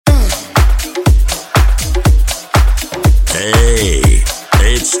Hey,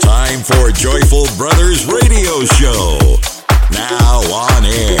 it's time for Joyful Brothers Radio Show. Now on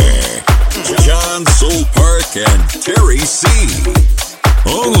air, John Soulpark and Terry C.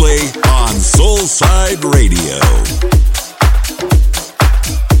 Only on Soulside Radio.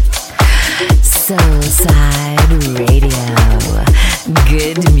 Soulside Radio.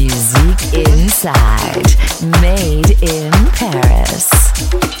 Good music inside. Made in Paris.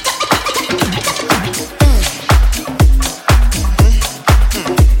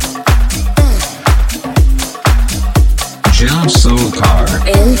 John Soulpark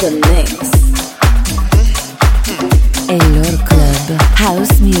in the mix. Elor Club.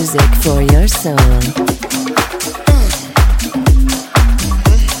 House music for your soul.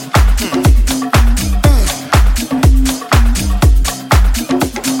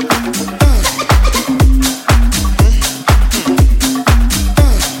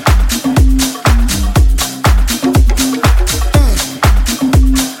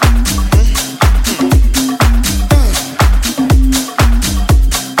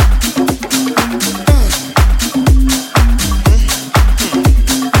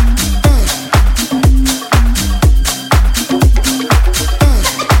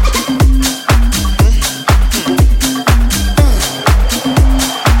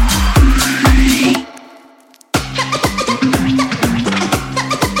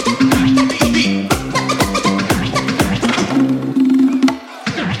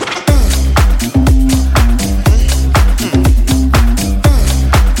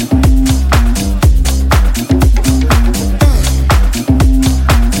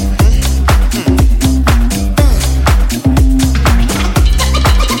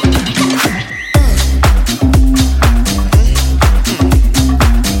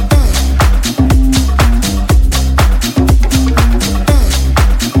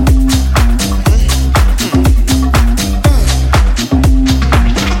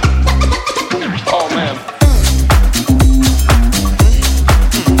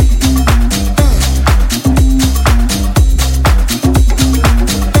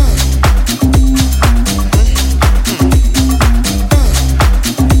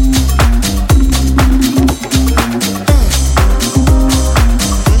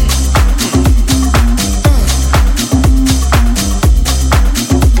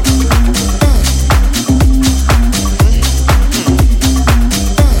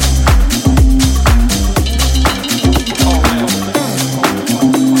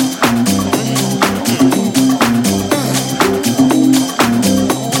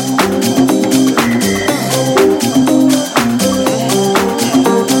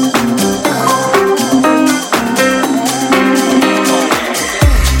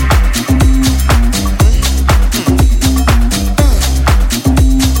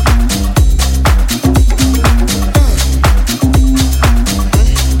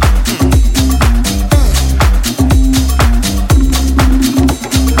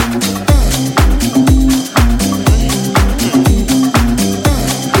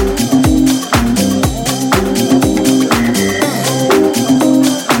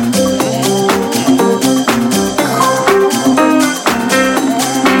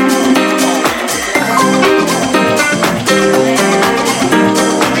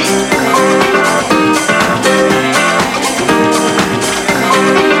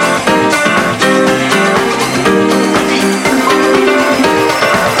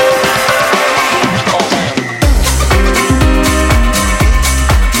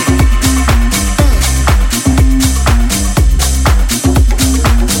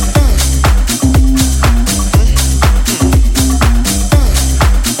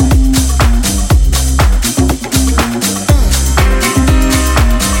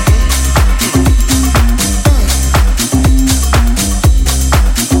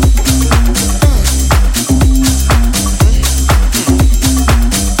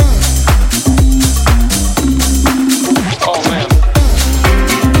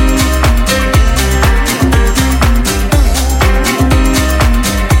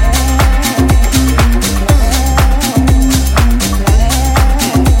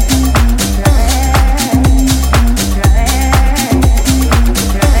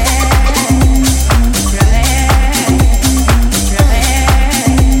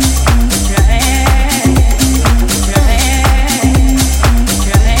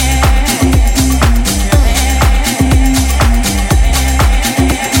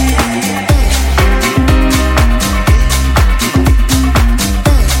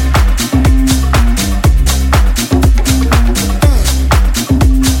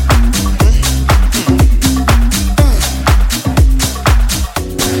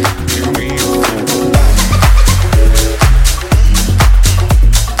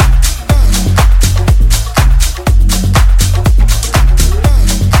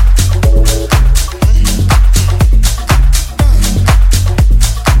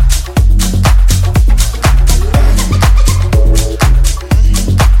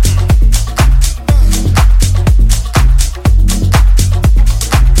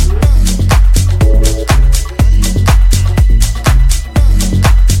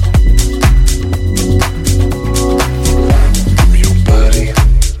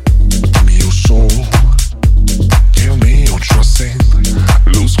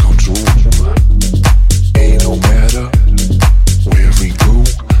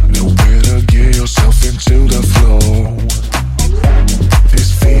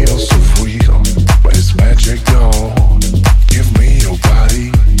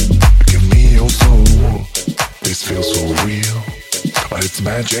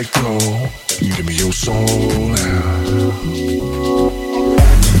 magic glow. Give me your soul now. Give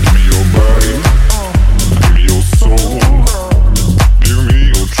me your body. Give me your soul. Give me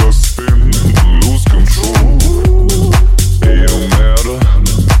your trust and lose control. It don't matter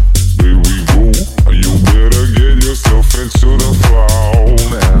where we go. You better get yourself into the flow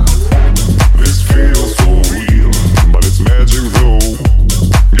now. This feels so real, but it's magic though.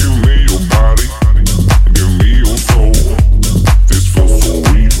 Give me your body. Give me your soul. This feels so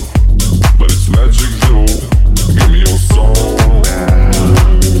real, but it's magic though. Give me your soul now.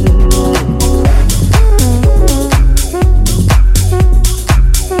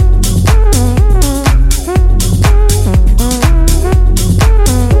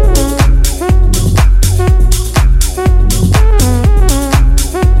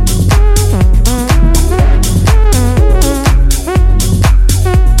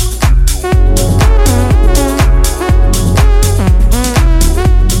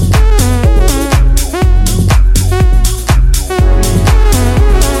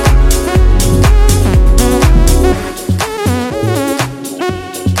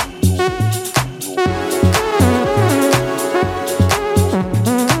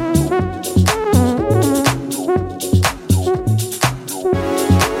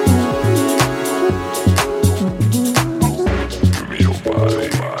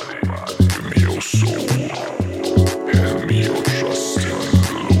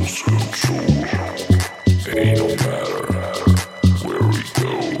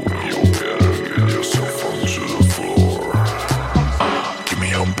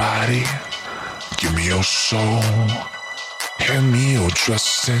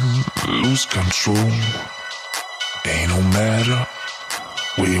 Control. Ain't no matter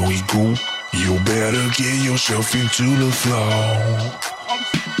where we go, you better get yourself into the flow.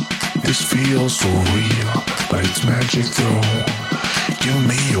 This feels so real, but it's magic though. Give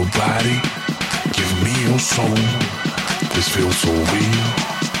me your body, give me your soul. This feels so real,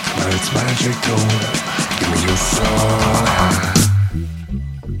 but it's magic though. Give me your soul.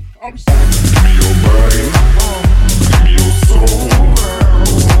 Give me your body, give me your soul.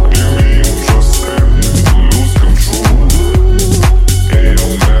 Give me your trust and lose control. It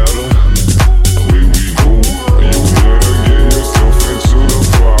don't matter where we go. You better get yourself into the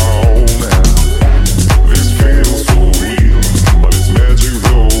flow now. This feels so real, but it's magic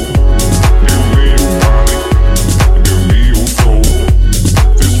though. Give me your body, give me your soul.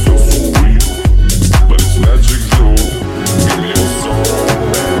 This feels so real, but it's magic though. Give me your soul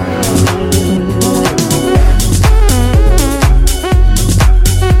now.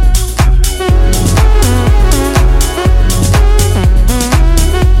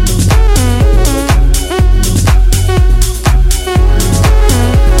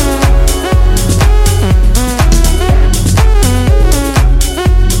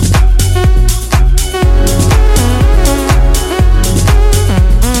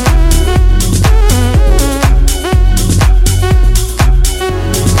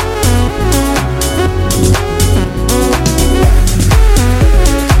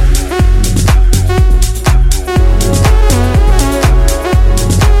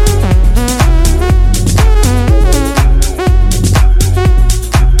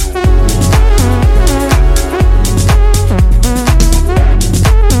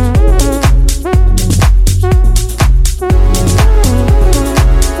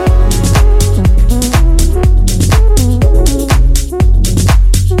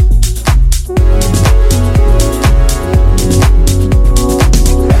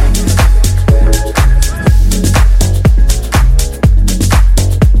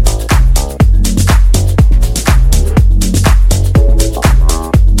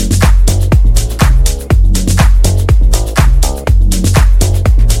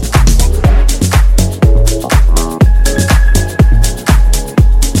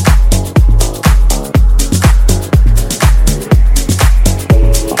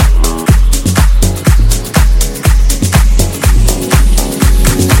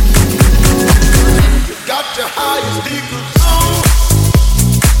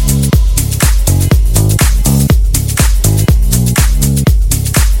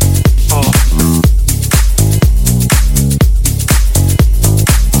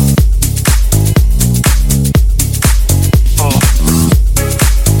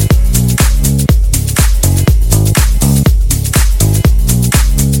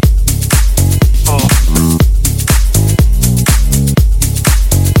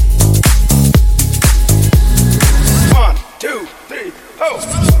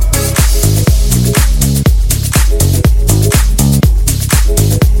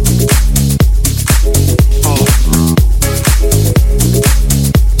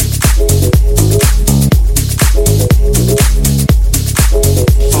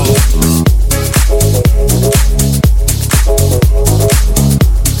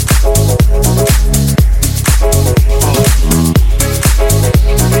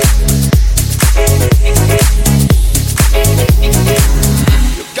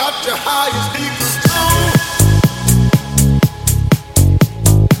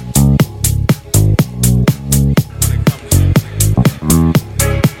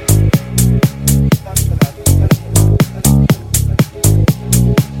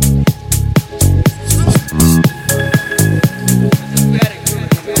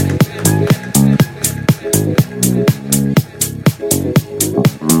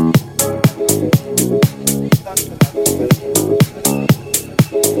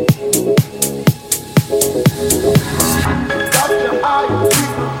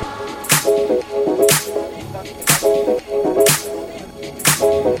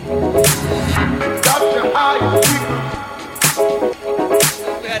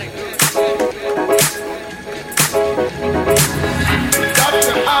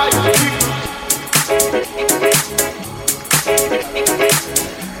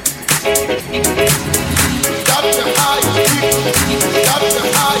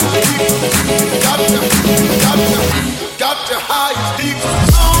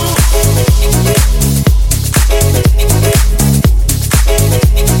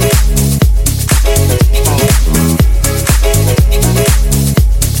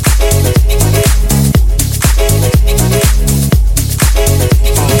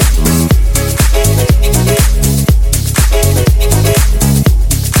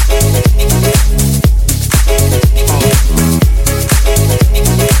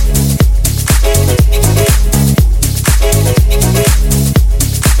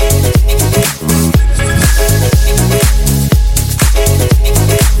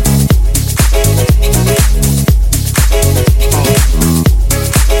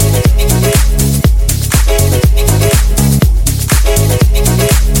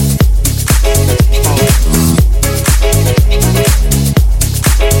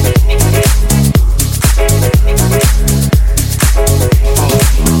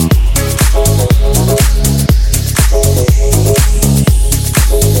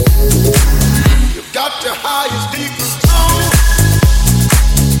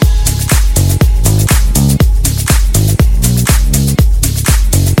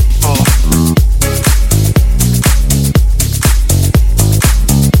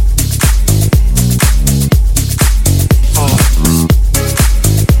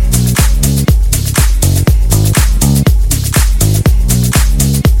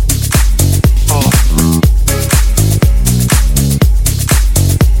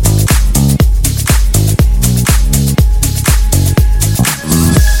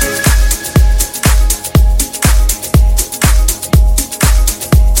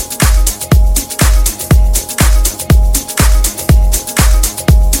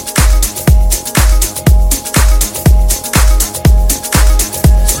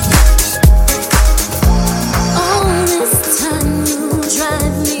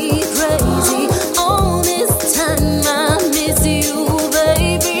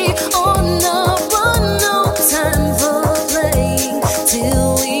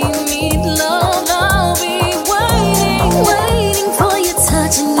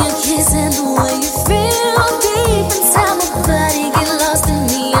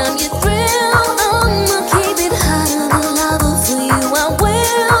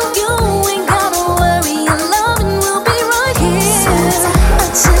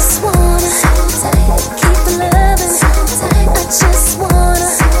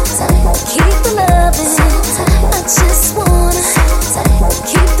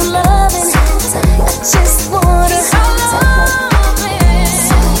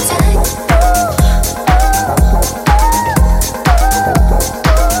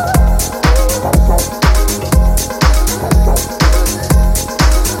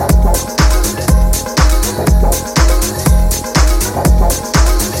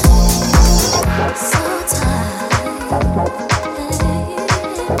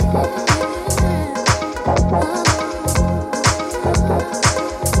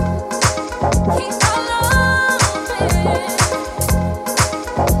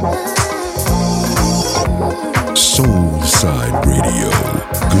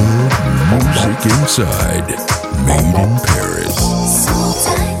 Look inside. Made in Paris.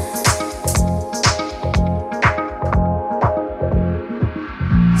 SOULSIDE.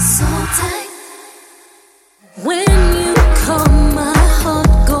 SOULSIDE. When you come, my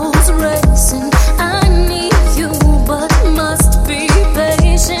heart goes racing. I need you, but must be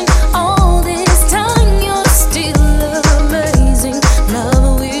patient. All this time, you're still amazing.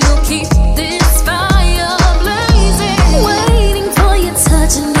 Love will keep this fire blazing. Waiting for your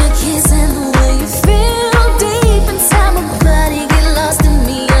touch and your kiss and the way you feel deep inside my body. Get lost in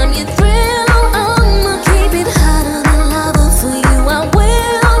me, I'm your thrill. I'ma keep it hotter than lava for you. I will.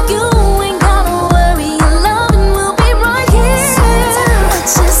 You ain't gotta worry, your loving will be right here. I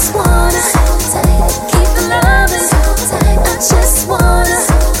just wanna keep the loving. I just wanna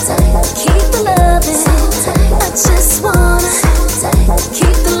keep the loving. I just wanna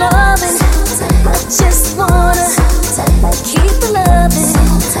keep the loving. I just wanna keep the loving.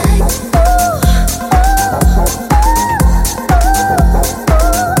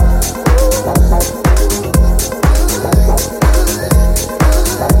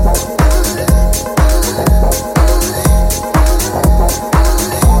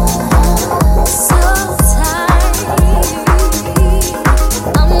 So tight,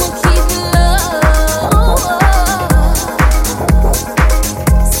 I'ma keep love.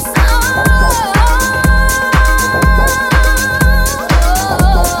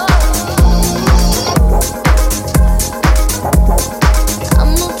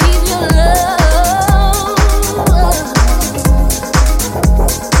 I'ma keep your love.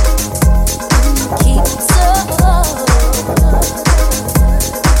 Keep it so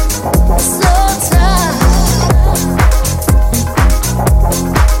tight.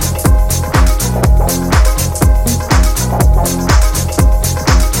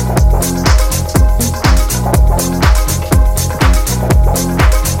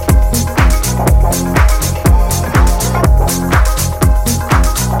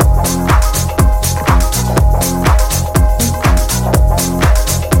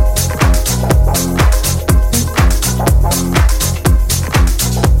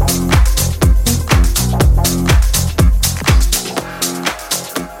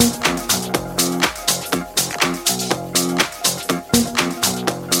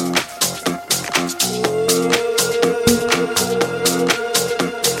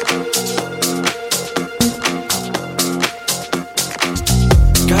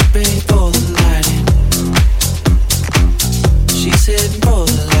 Got ready for the night in. She's heading for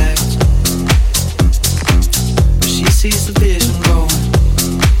the lights, but she sees the vision going.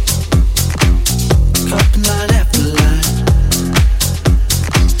 Cupping line after line.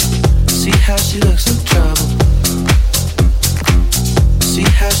 See how she looks like trouble. See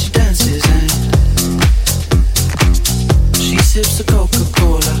how she dances and she sips the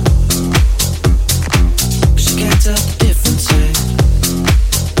Coca-Cola. She can't tell the difference.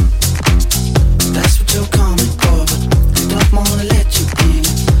 That's what you're coming for, but they don't wanna let you in.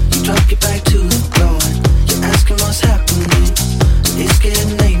 You drop your back to the floor and you're asking what's happening. It's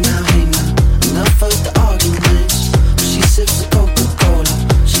getting late now, hey now. Enough of the arguments. She sips the Coca-Cola.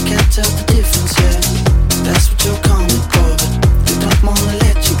 She can't tell the difference yet. That's what you're coming for, but they don't wanna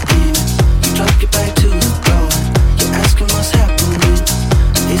let you in. You drop your back to the floor and you're asking what's happening.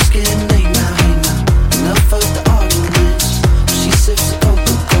 It's getting late now, hey now. Enough of the arguments. She sips the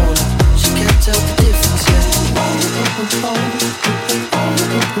Coca-Cola. She can't tell the difference yet. She can't tell the difference yet.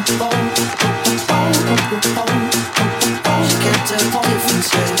 She can't tell the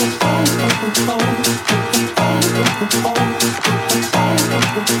difference yet. She can't tell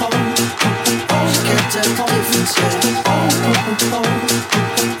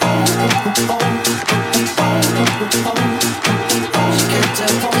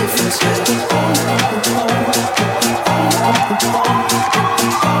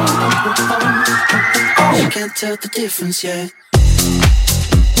the difference yet. She can't tell the difference yet.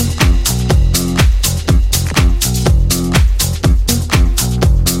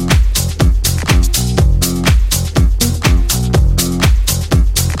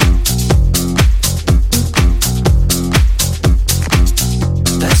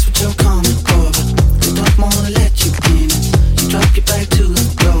 That's what you're coming for, but they don't wanna let you in. You drop your back to the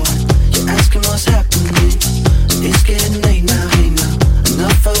floor and you're asking what's happening. It's getting late now, hey now.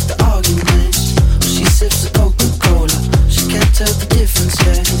 Enough of the arguments. She sips the Coca-Cola. She can't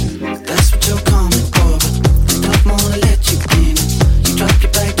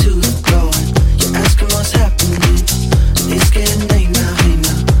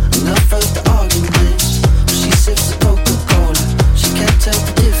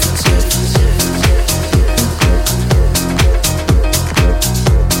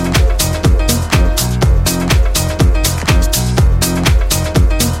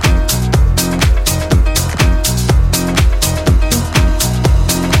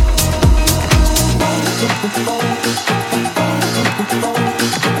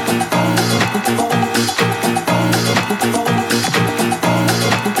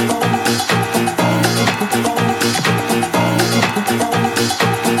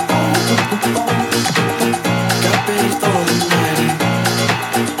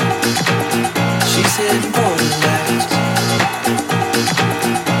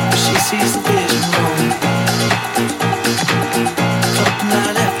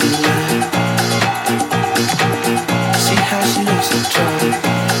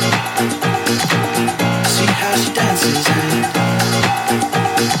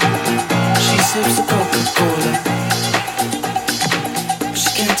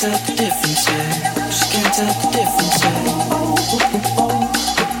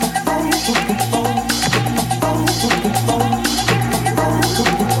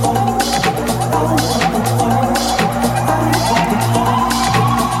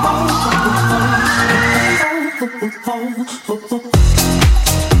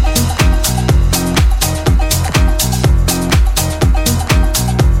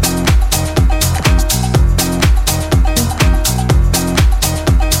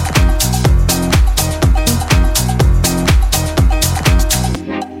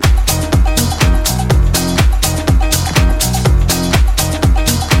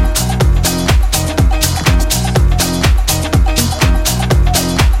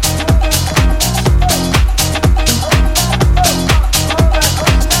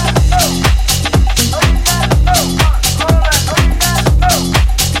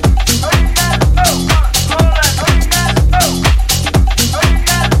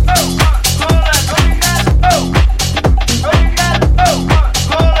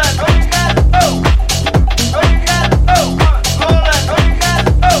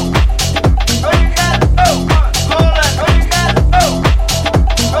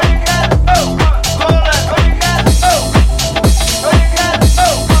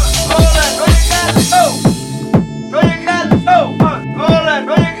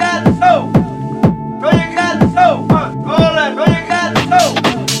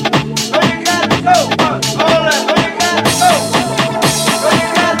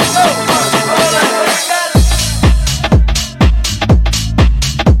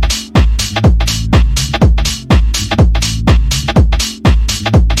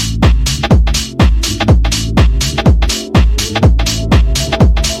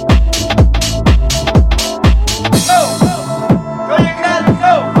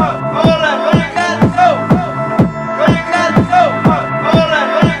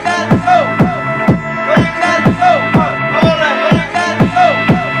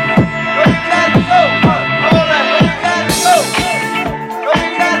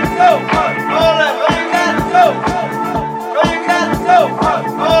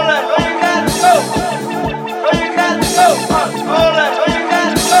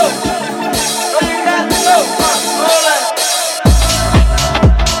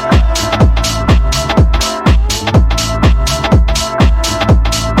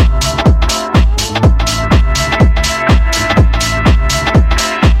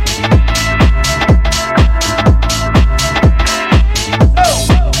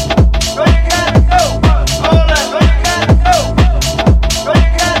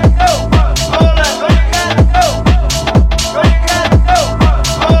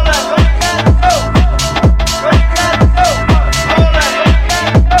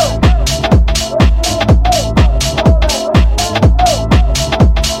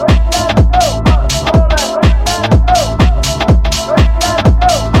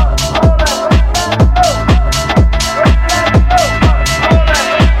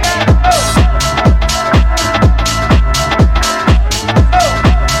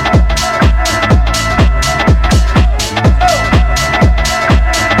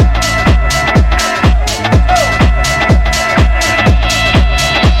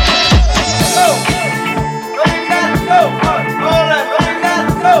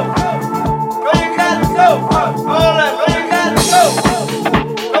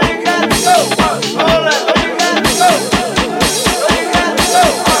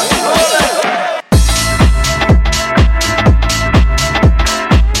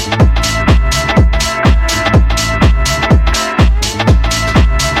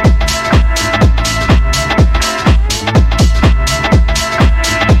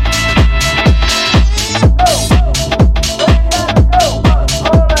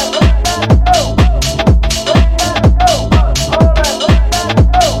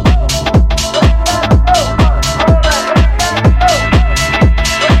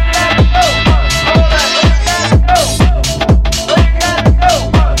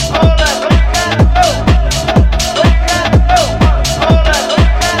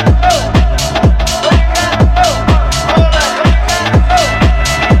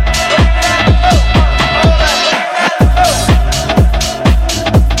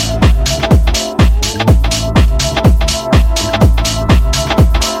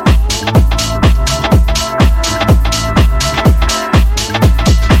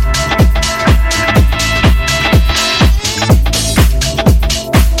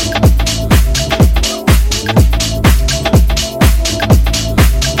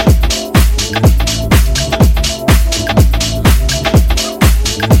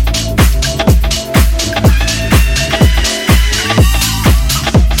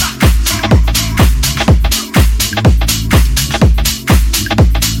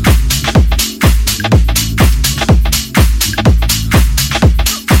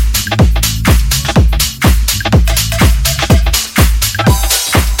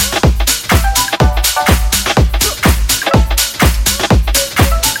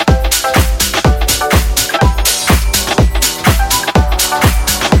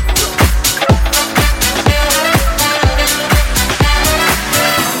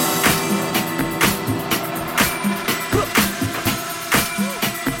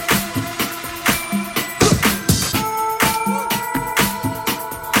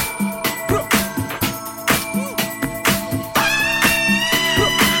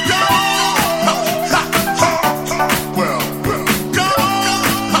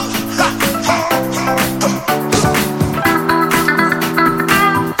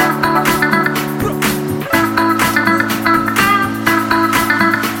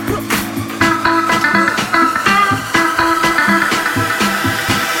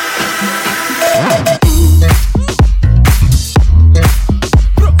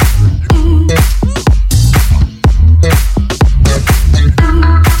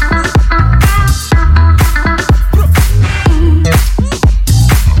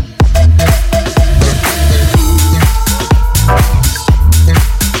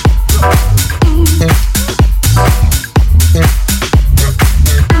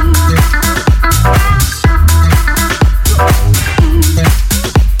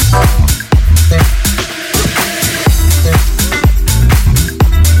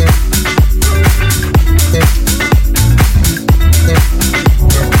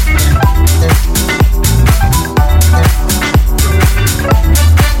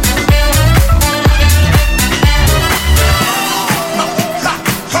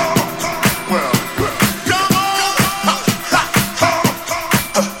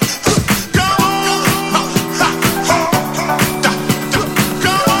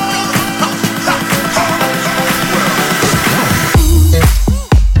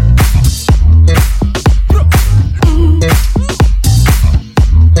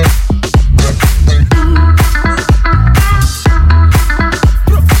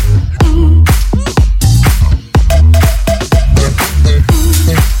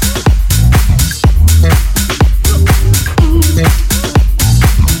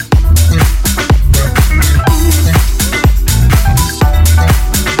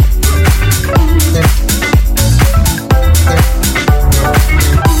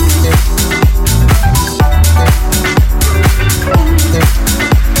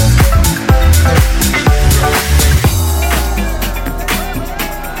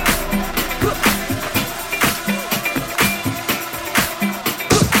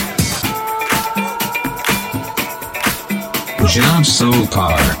John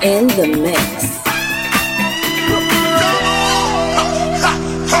Soulpark in the mix.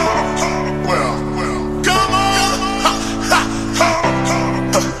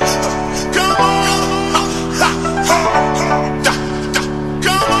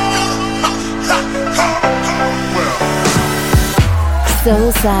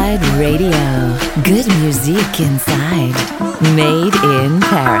 Soulside Radio. Good music inside. Made in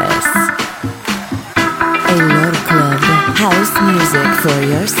Paris. A Lord Club. House music for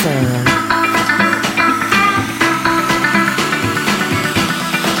your soul.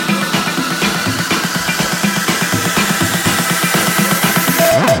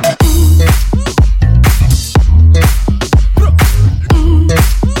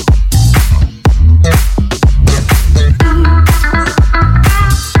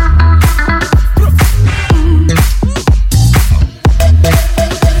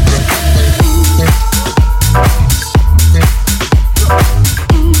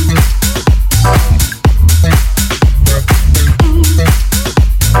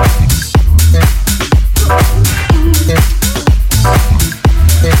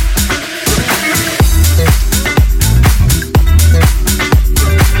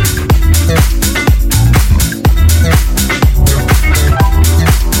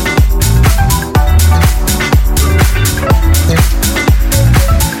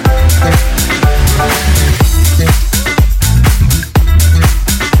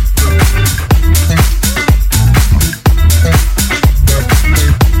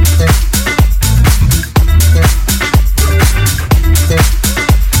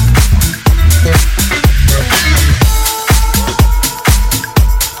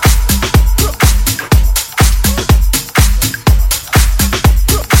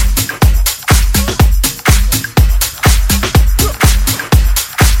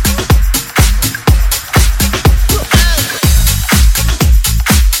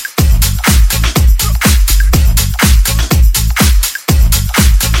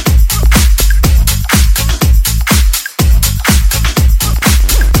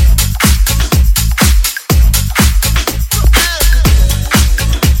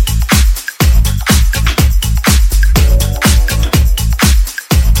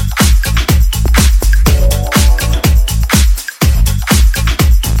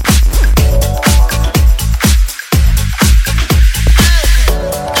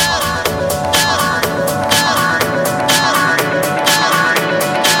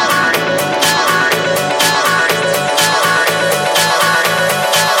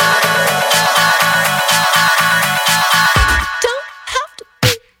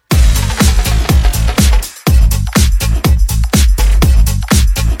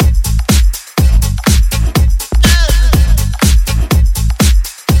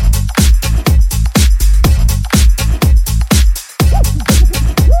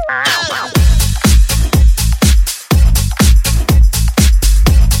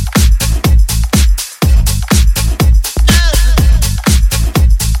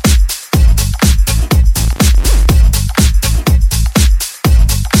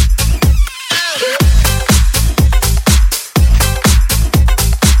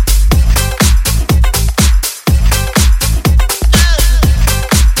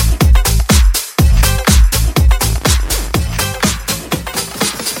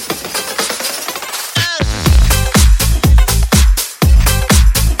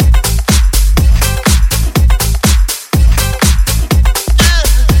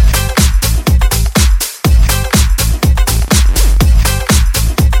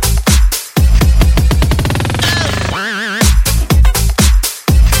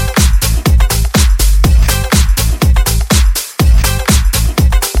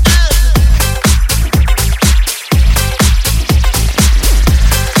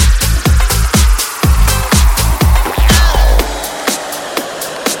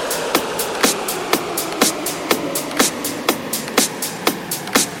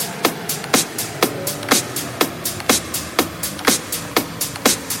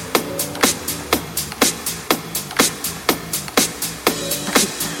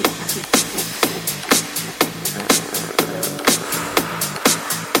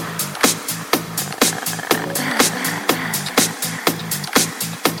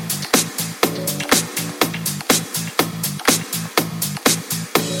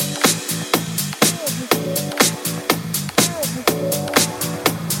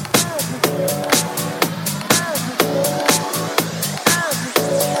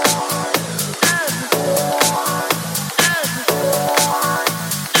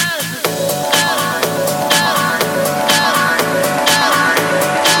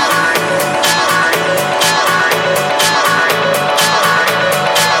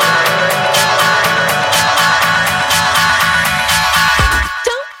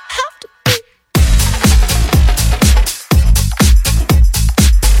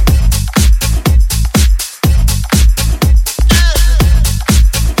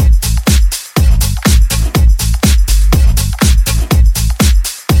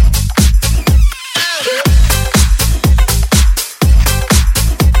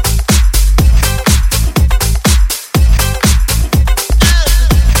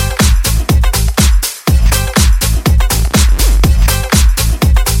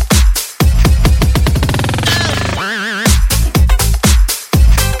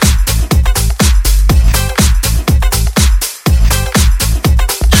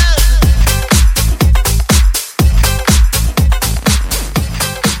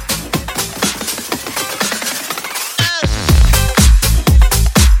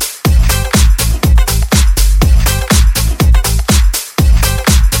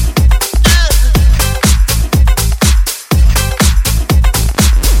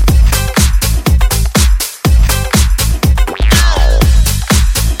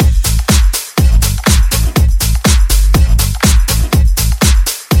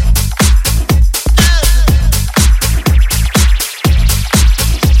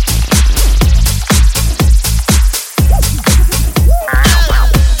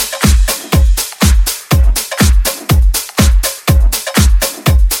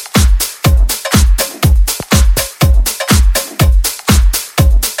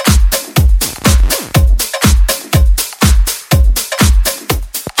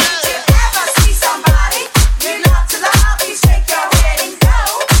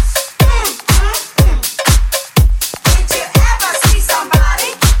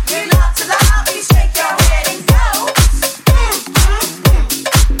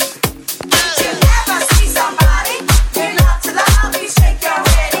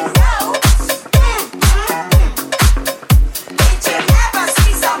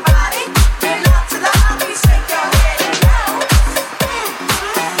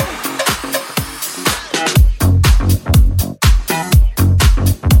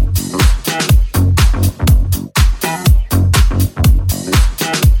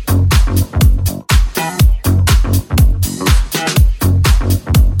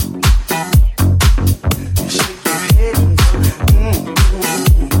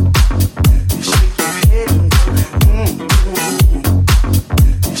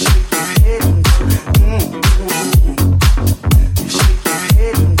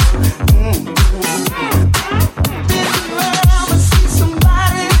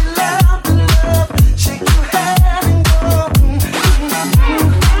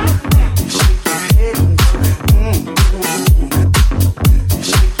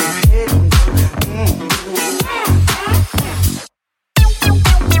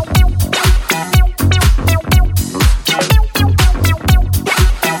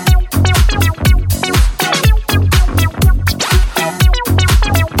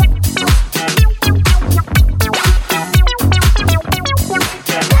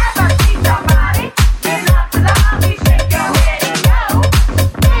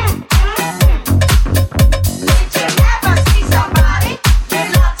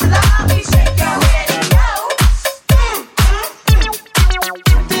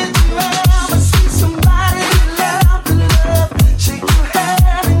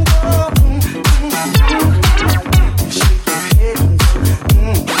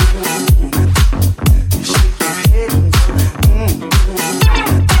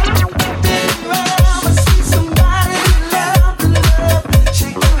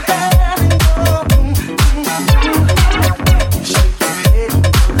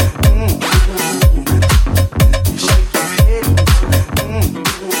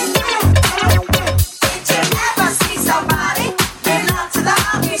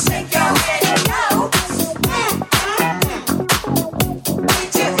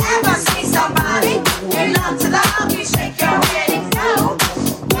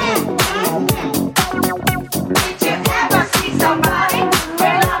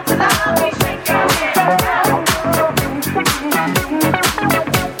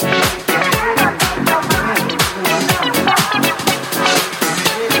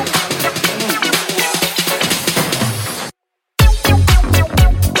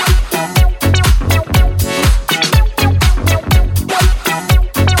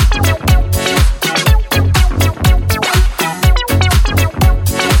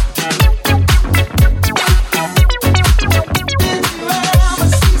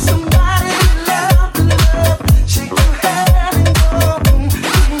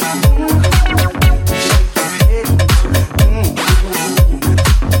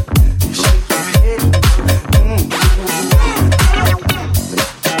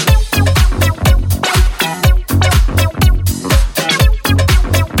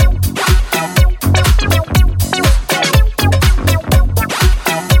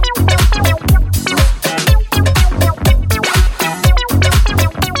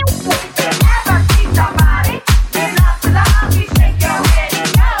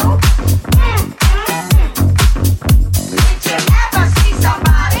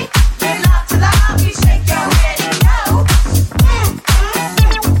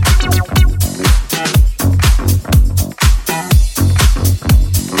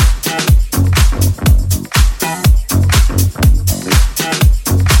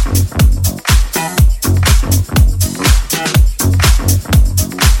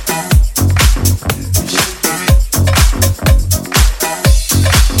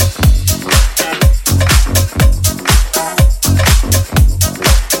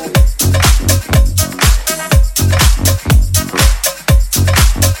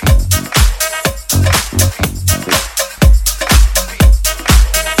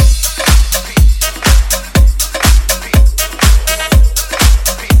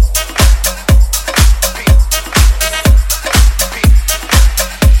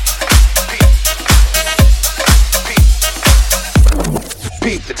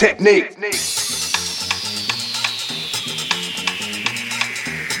 technique.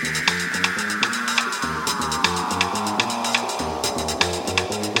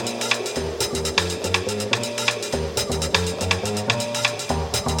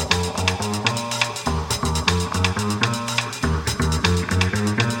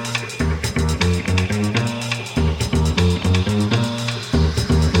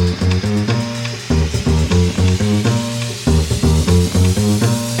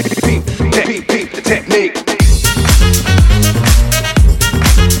 Technique.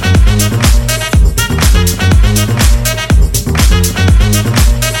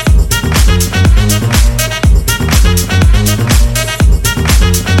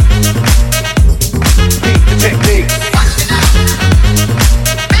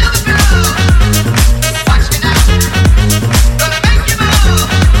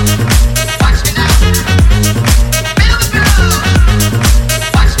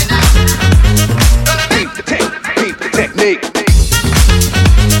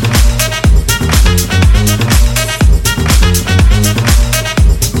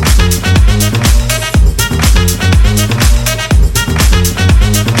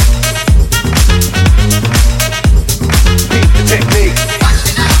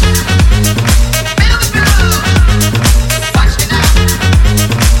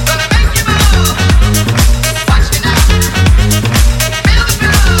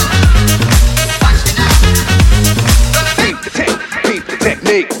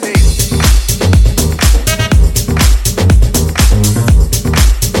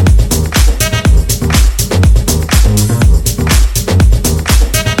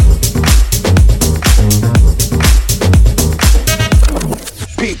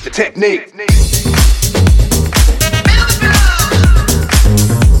 Technique.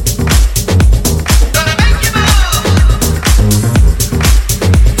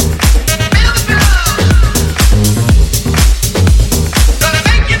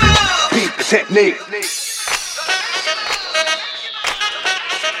 Technique.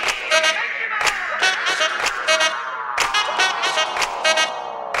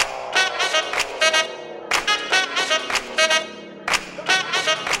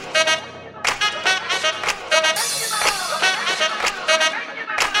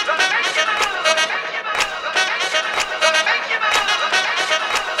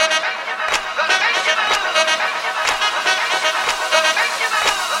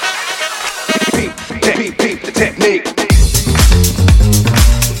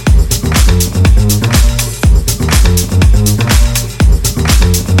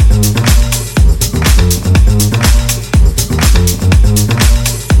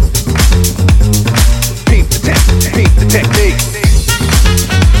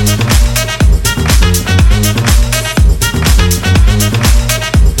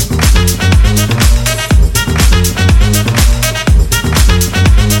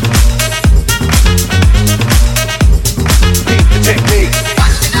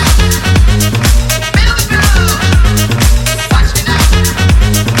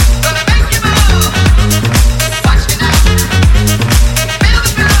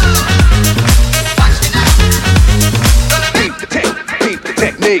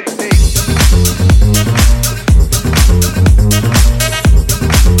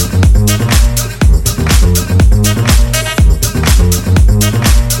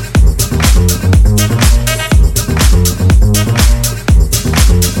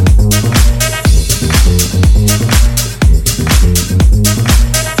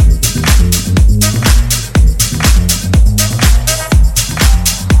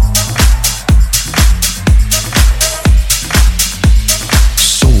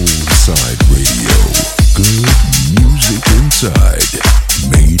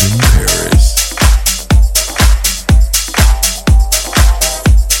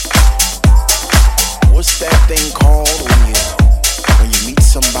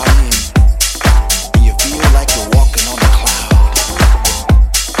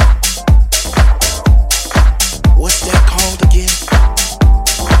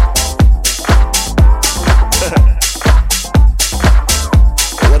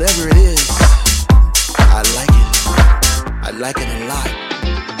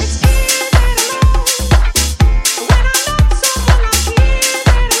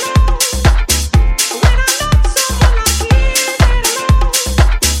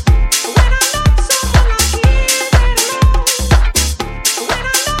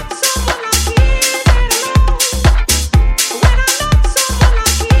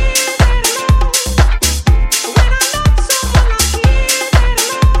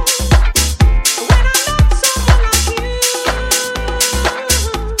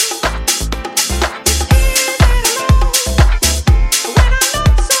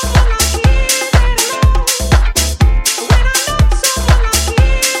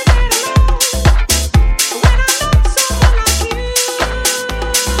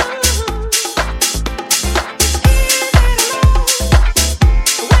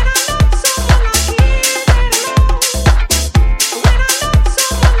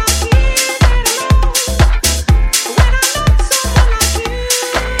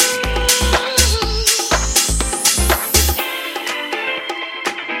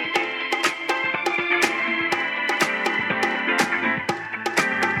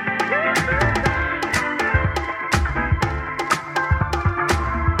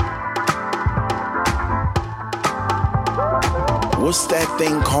 What's that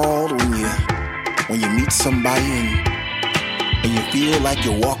thing called when you meet somebody and you feel like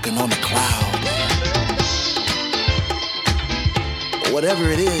you're walking on a cloud? Whatever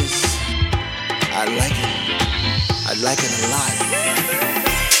it is, I like it. I like it a lot.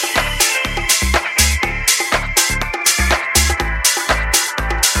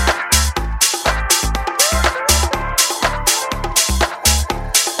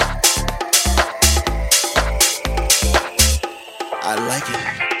 I like it.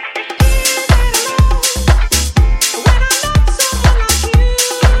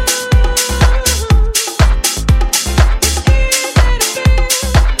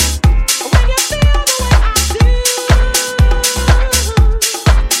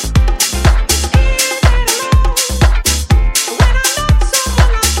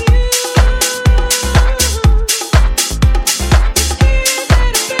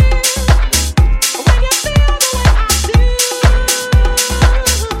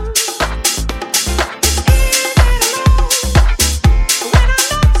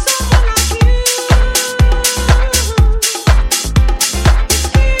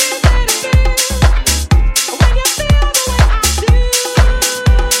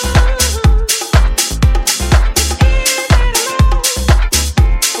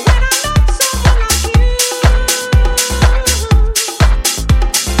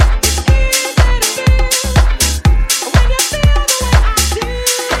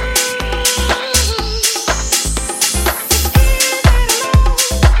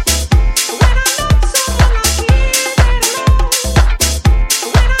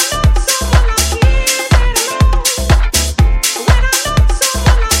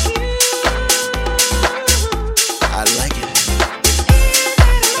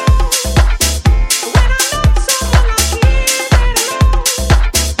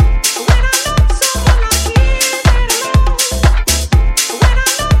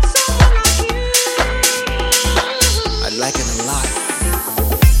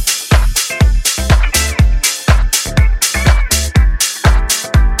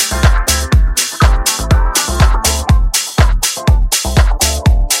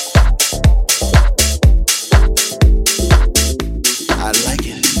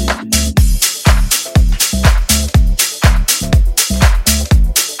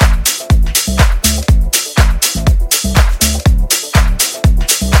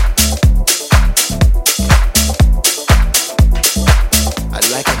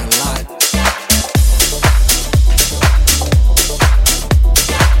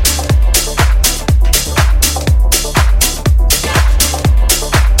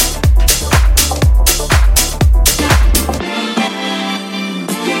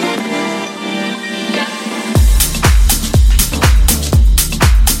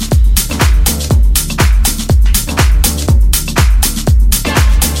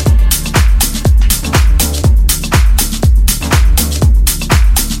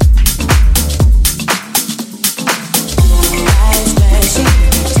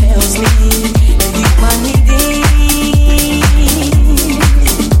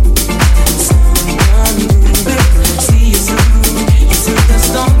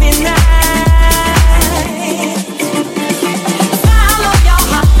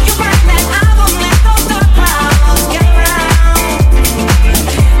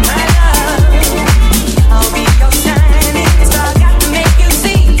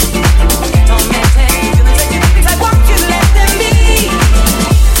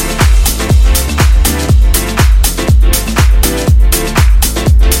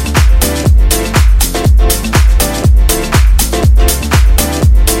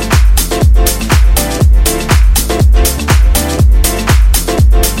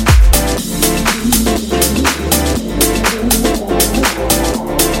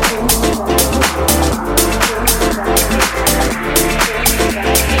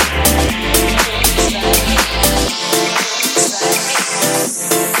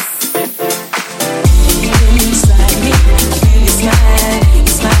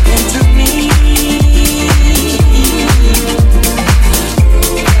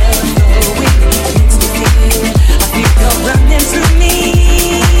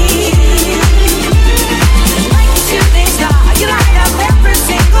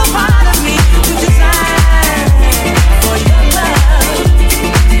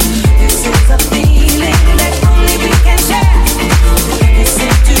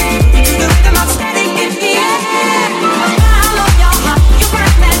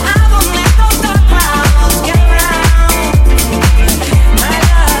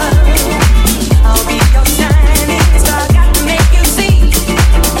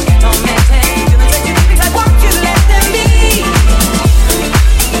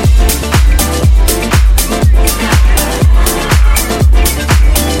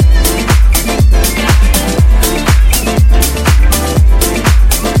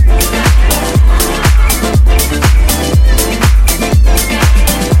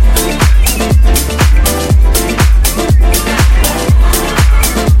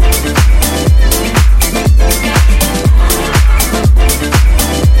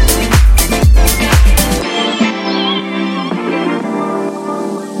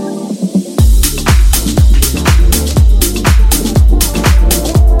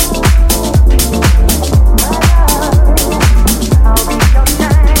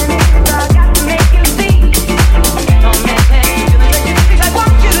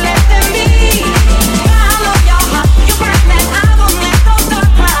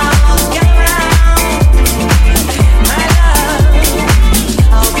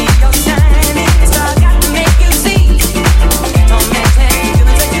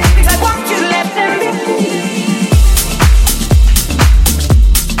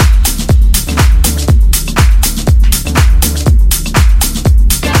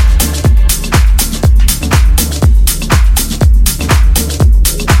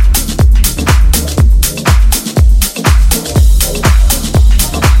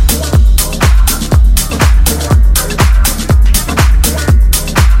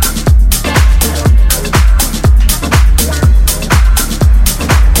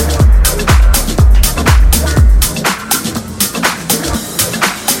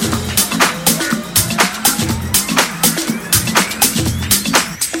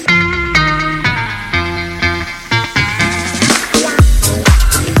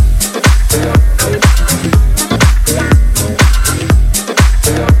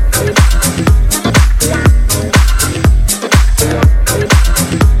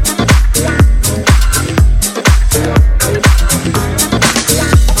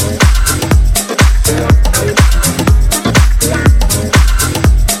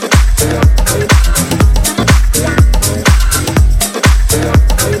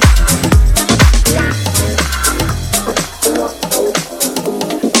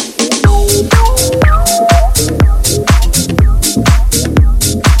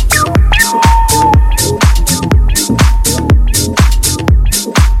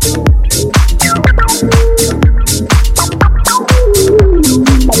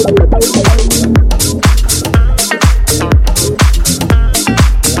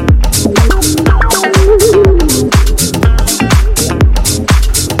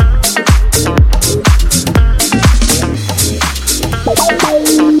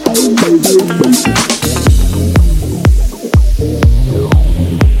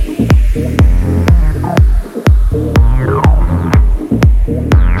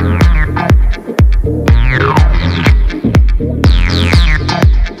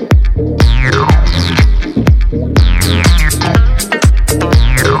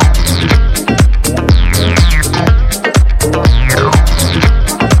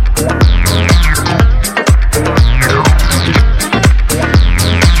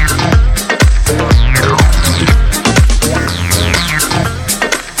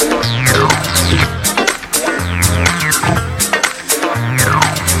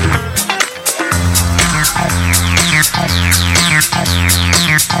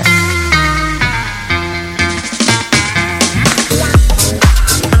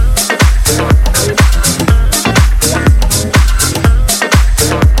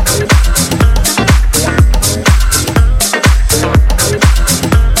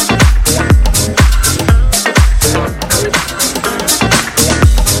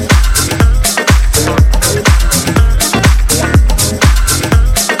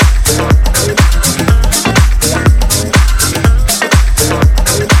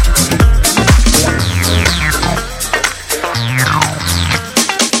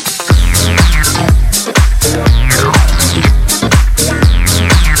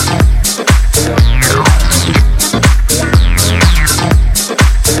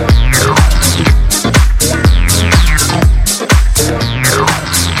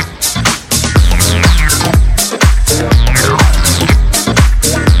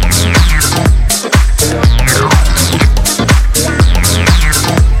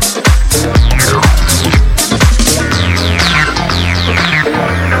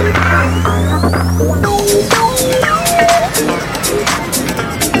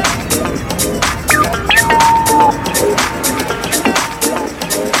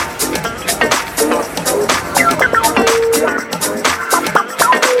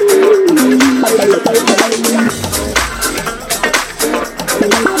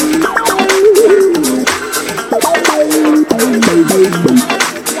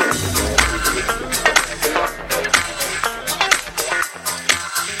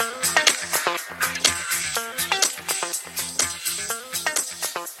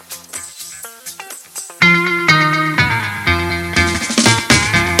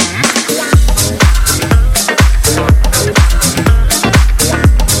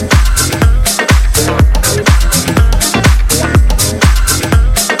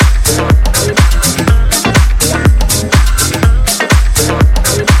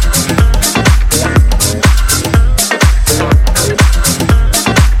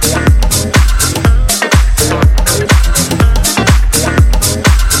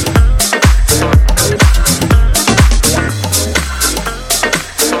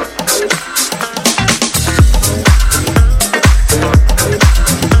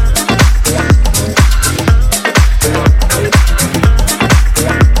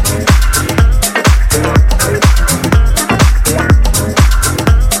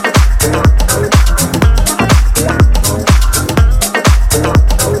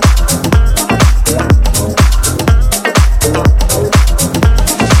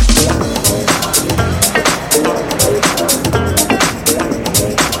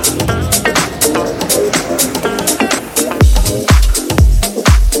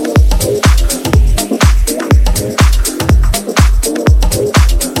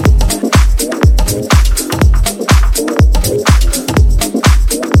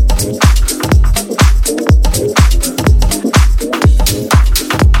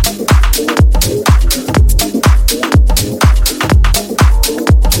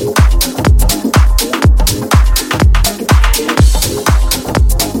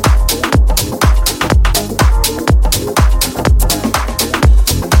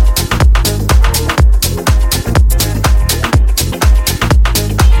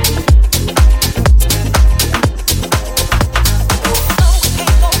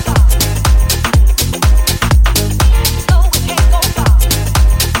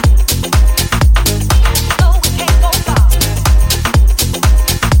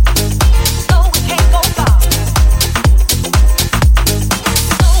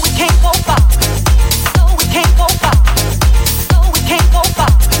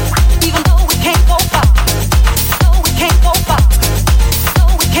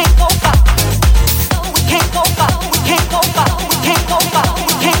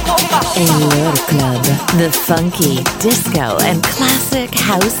 The funky, disco, and classic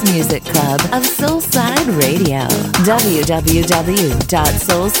house music club of Soulside Radio.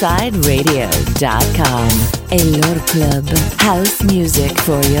 www.soulsideradio.com. Elor Club. House music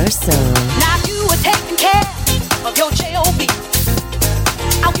for your soul. Now you are taking care of your J.O.B.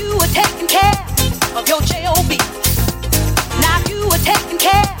 Now you are taking care of your J.O.B. Now you are taking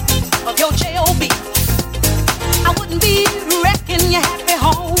care of your J.O.B., I wouldn't be wrecking your happy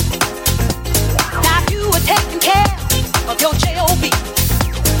home. Now if you were taking care of your J.O.B.,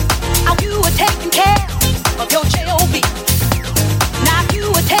 you were taking care of your J.O.B. Now if you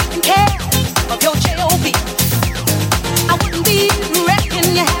were taking care of your J.O.B., I wouldn't be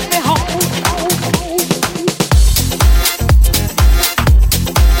wrecking your happy home.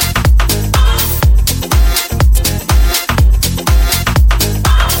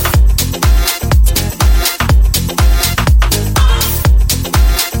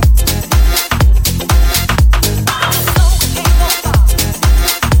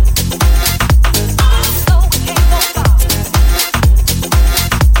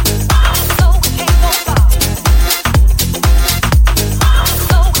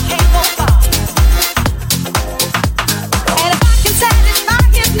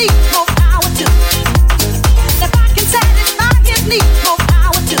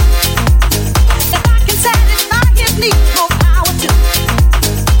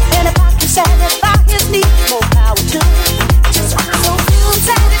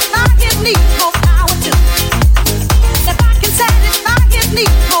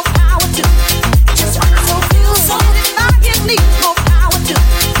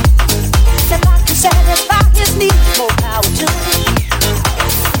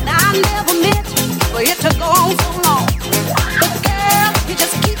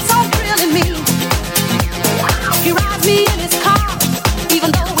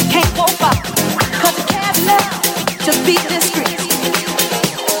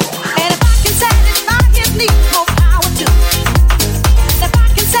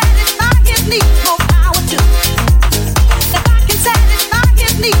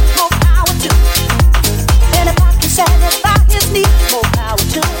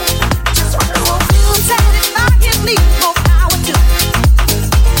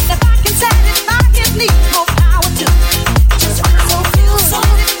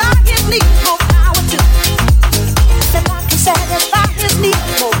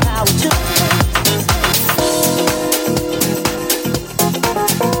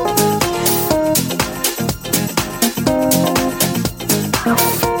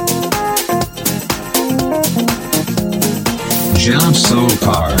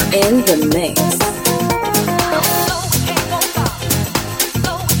 Soulpark in the mix.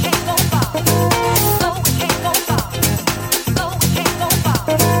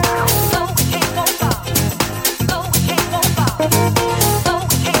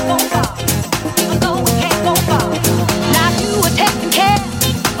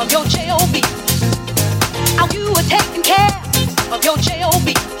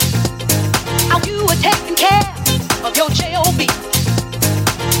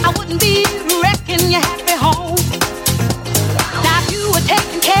 I wouldn't be wrecking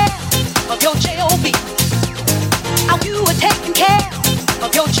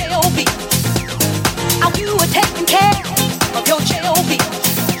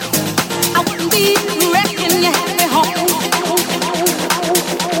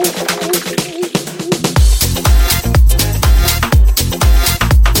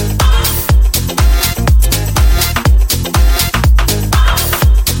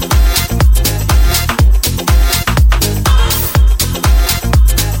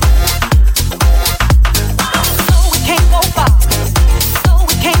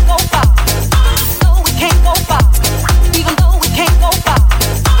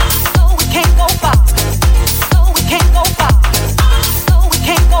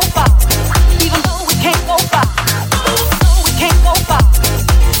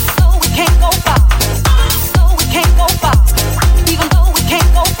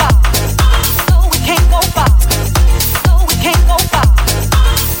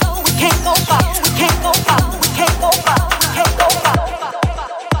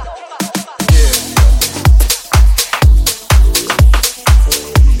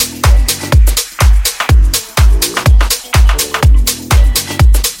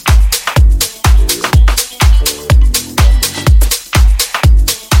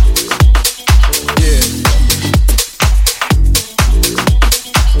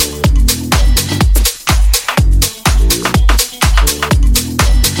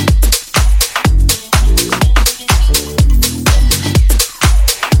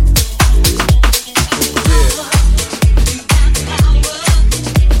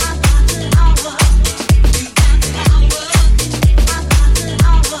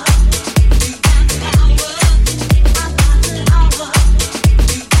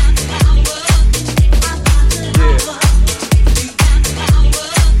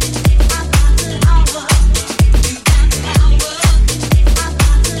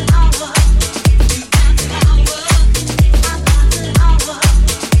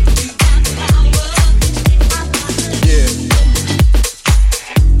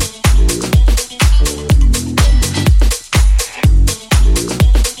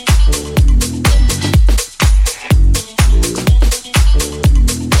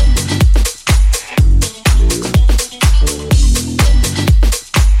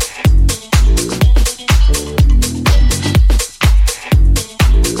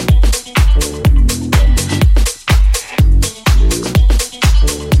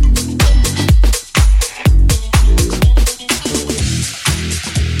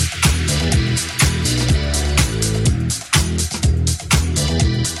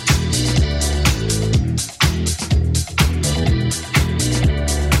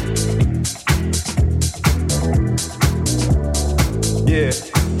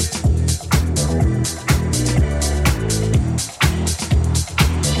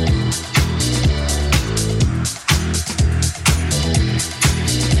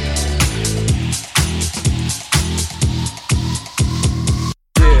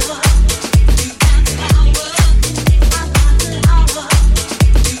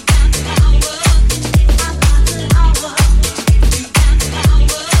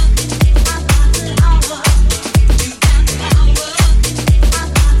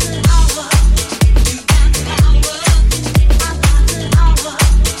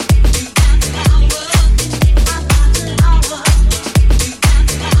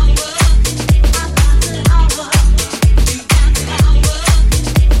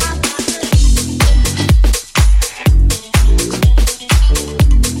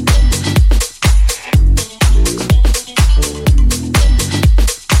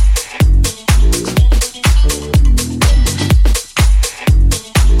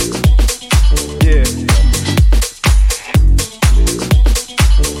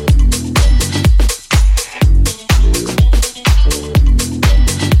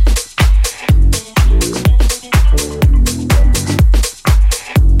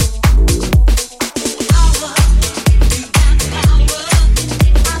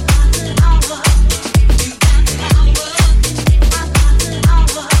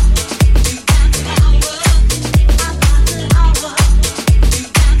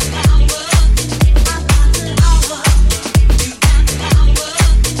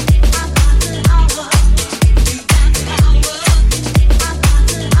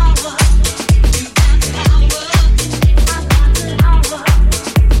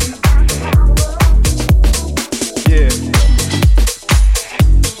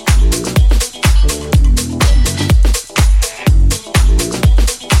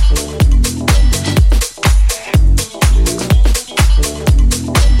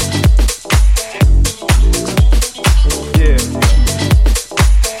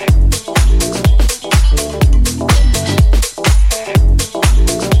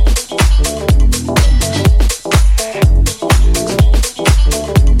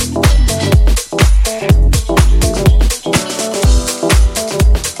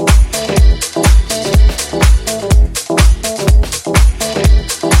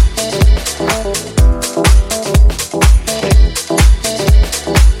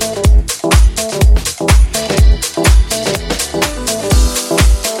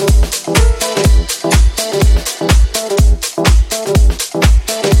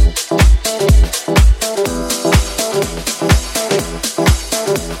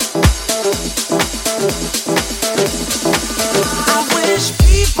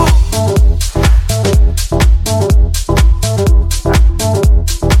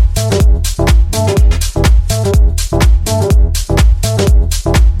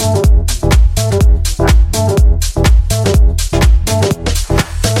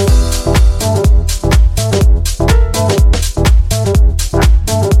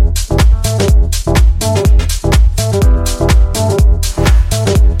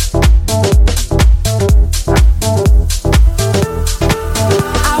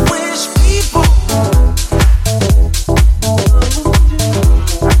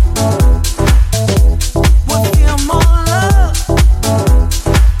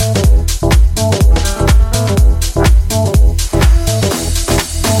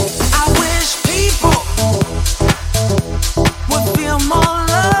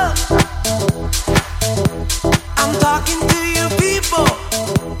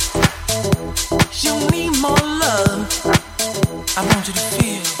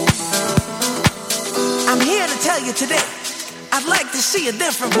feel. I'm here to tell you today, I'd like to see a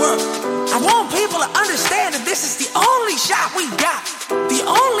different world. I want people to understand that this is the only shot we got, the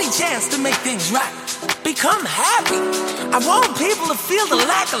only chance to make things right. Become happy. I want people to feel the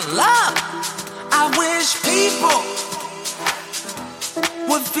lack of love. I wish people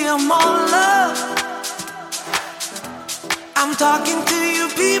would feel more love. I'm talking to you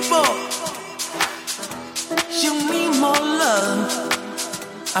people. You need more love.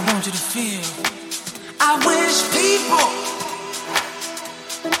 I want you to feel. I wish people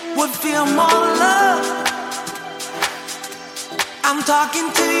would feel more love. I'm talking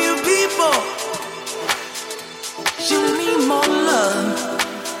to you people. You need more love.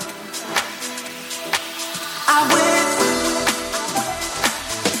 I wish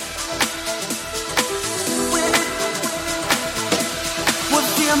would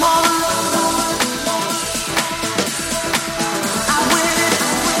feel more love. I wish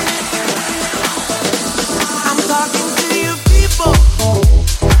I'm talking to you people.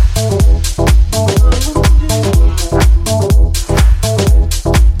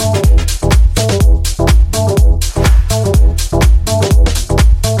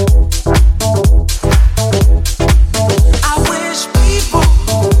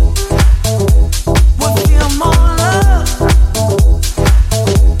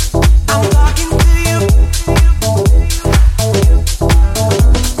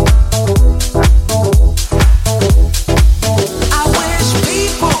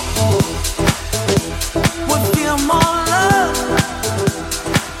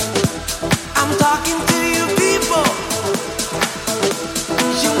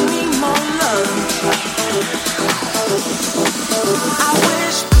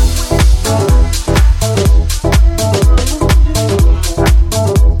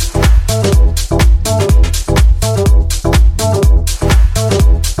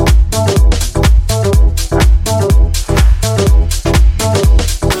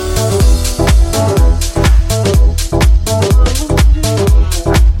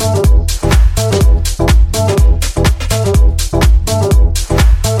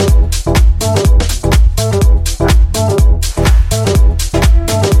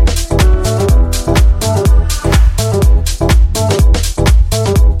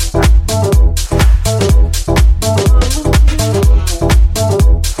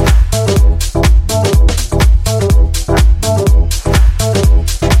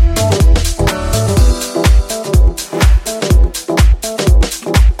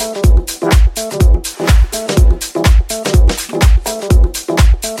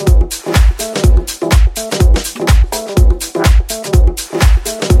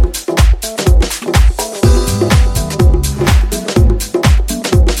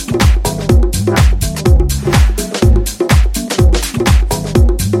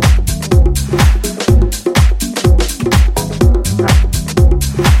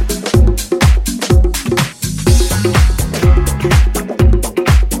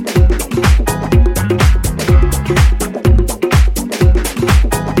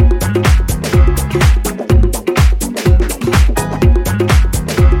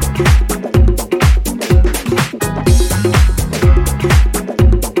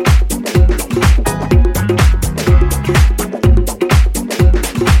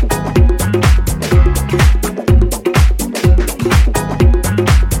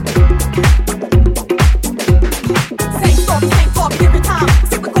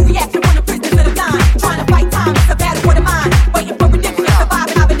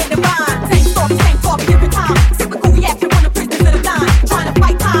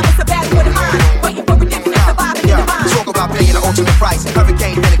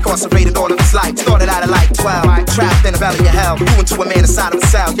 incarcerated all of his life. Started out at like 12, trapped in the valley of hell. Grew into a man inside of a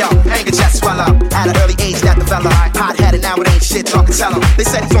cell. Yo, anger just swell up. At an early age that developed. Hot-headed, now it ain't shit, y'all can tell him. They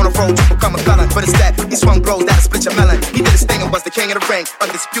said he's on the road to become a felon, but instead he swung blows that'll split your melon. He did his thing and was the king of the ring,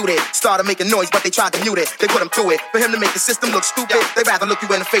 undisputed. Started making noise, but they tried to mute it. They put him through it. For him to make the system look stupid, they'd rather look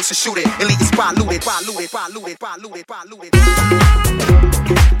you in the face and shoot it and leave your spot looted.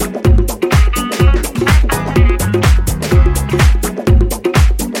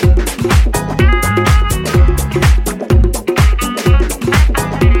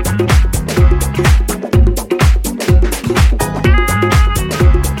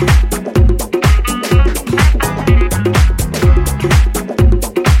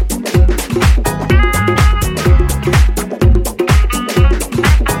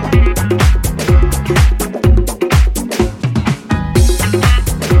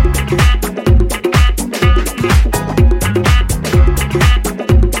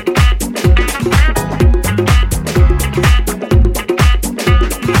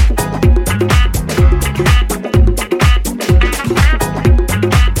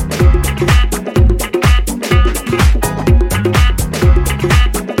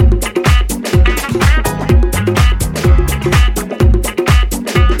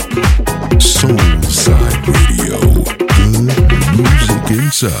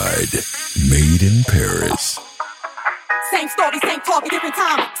 Soulside, made in Paris. Same story, same talk, a different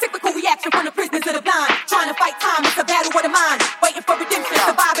time. Cyclical reaction from the prisoners of the blind. Trying to fight time, it's a battle of the mind. Waiting for redemption,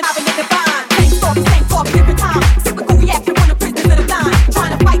 surviving, I've been in the bind. Same story, same talk, a different time. Cyclical reaction from the prisoners of the blind.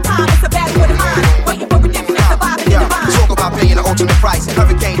 Trying to fight time, it's a battle of the mind. Waiting for redemption, surviving in the bind. Talk about paying the ultimate price.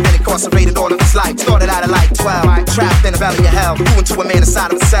 Hurricane been incarcerated all of his life. Started out at like 12, trapped in the valley of hell. Grew into a man inside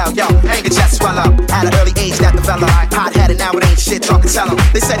of a cell. Yo, anger just swell up. At an early age that developed. Hot-headed, now it ain't shit, y'all can tell him.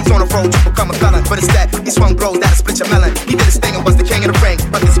 They said he's on the road to become a felon, but instead he swung blows that'll split your melon. He did his thing and was the king of the ring,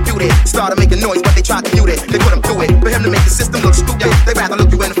 but disputed. Started making noise, but they tried to mute it. They couldn't do it. For him to make the system look stupid, they rather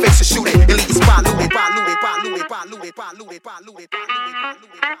look you in the face and shoot it and leave you spot looted.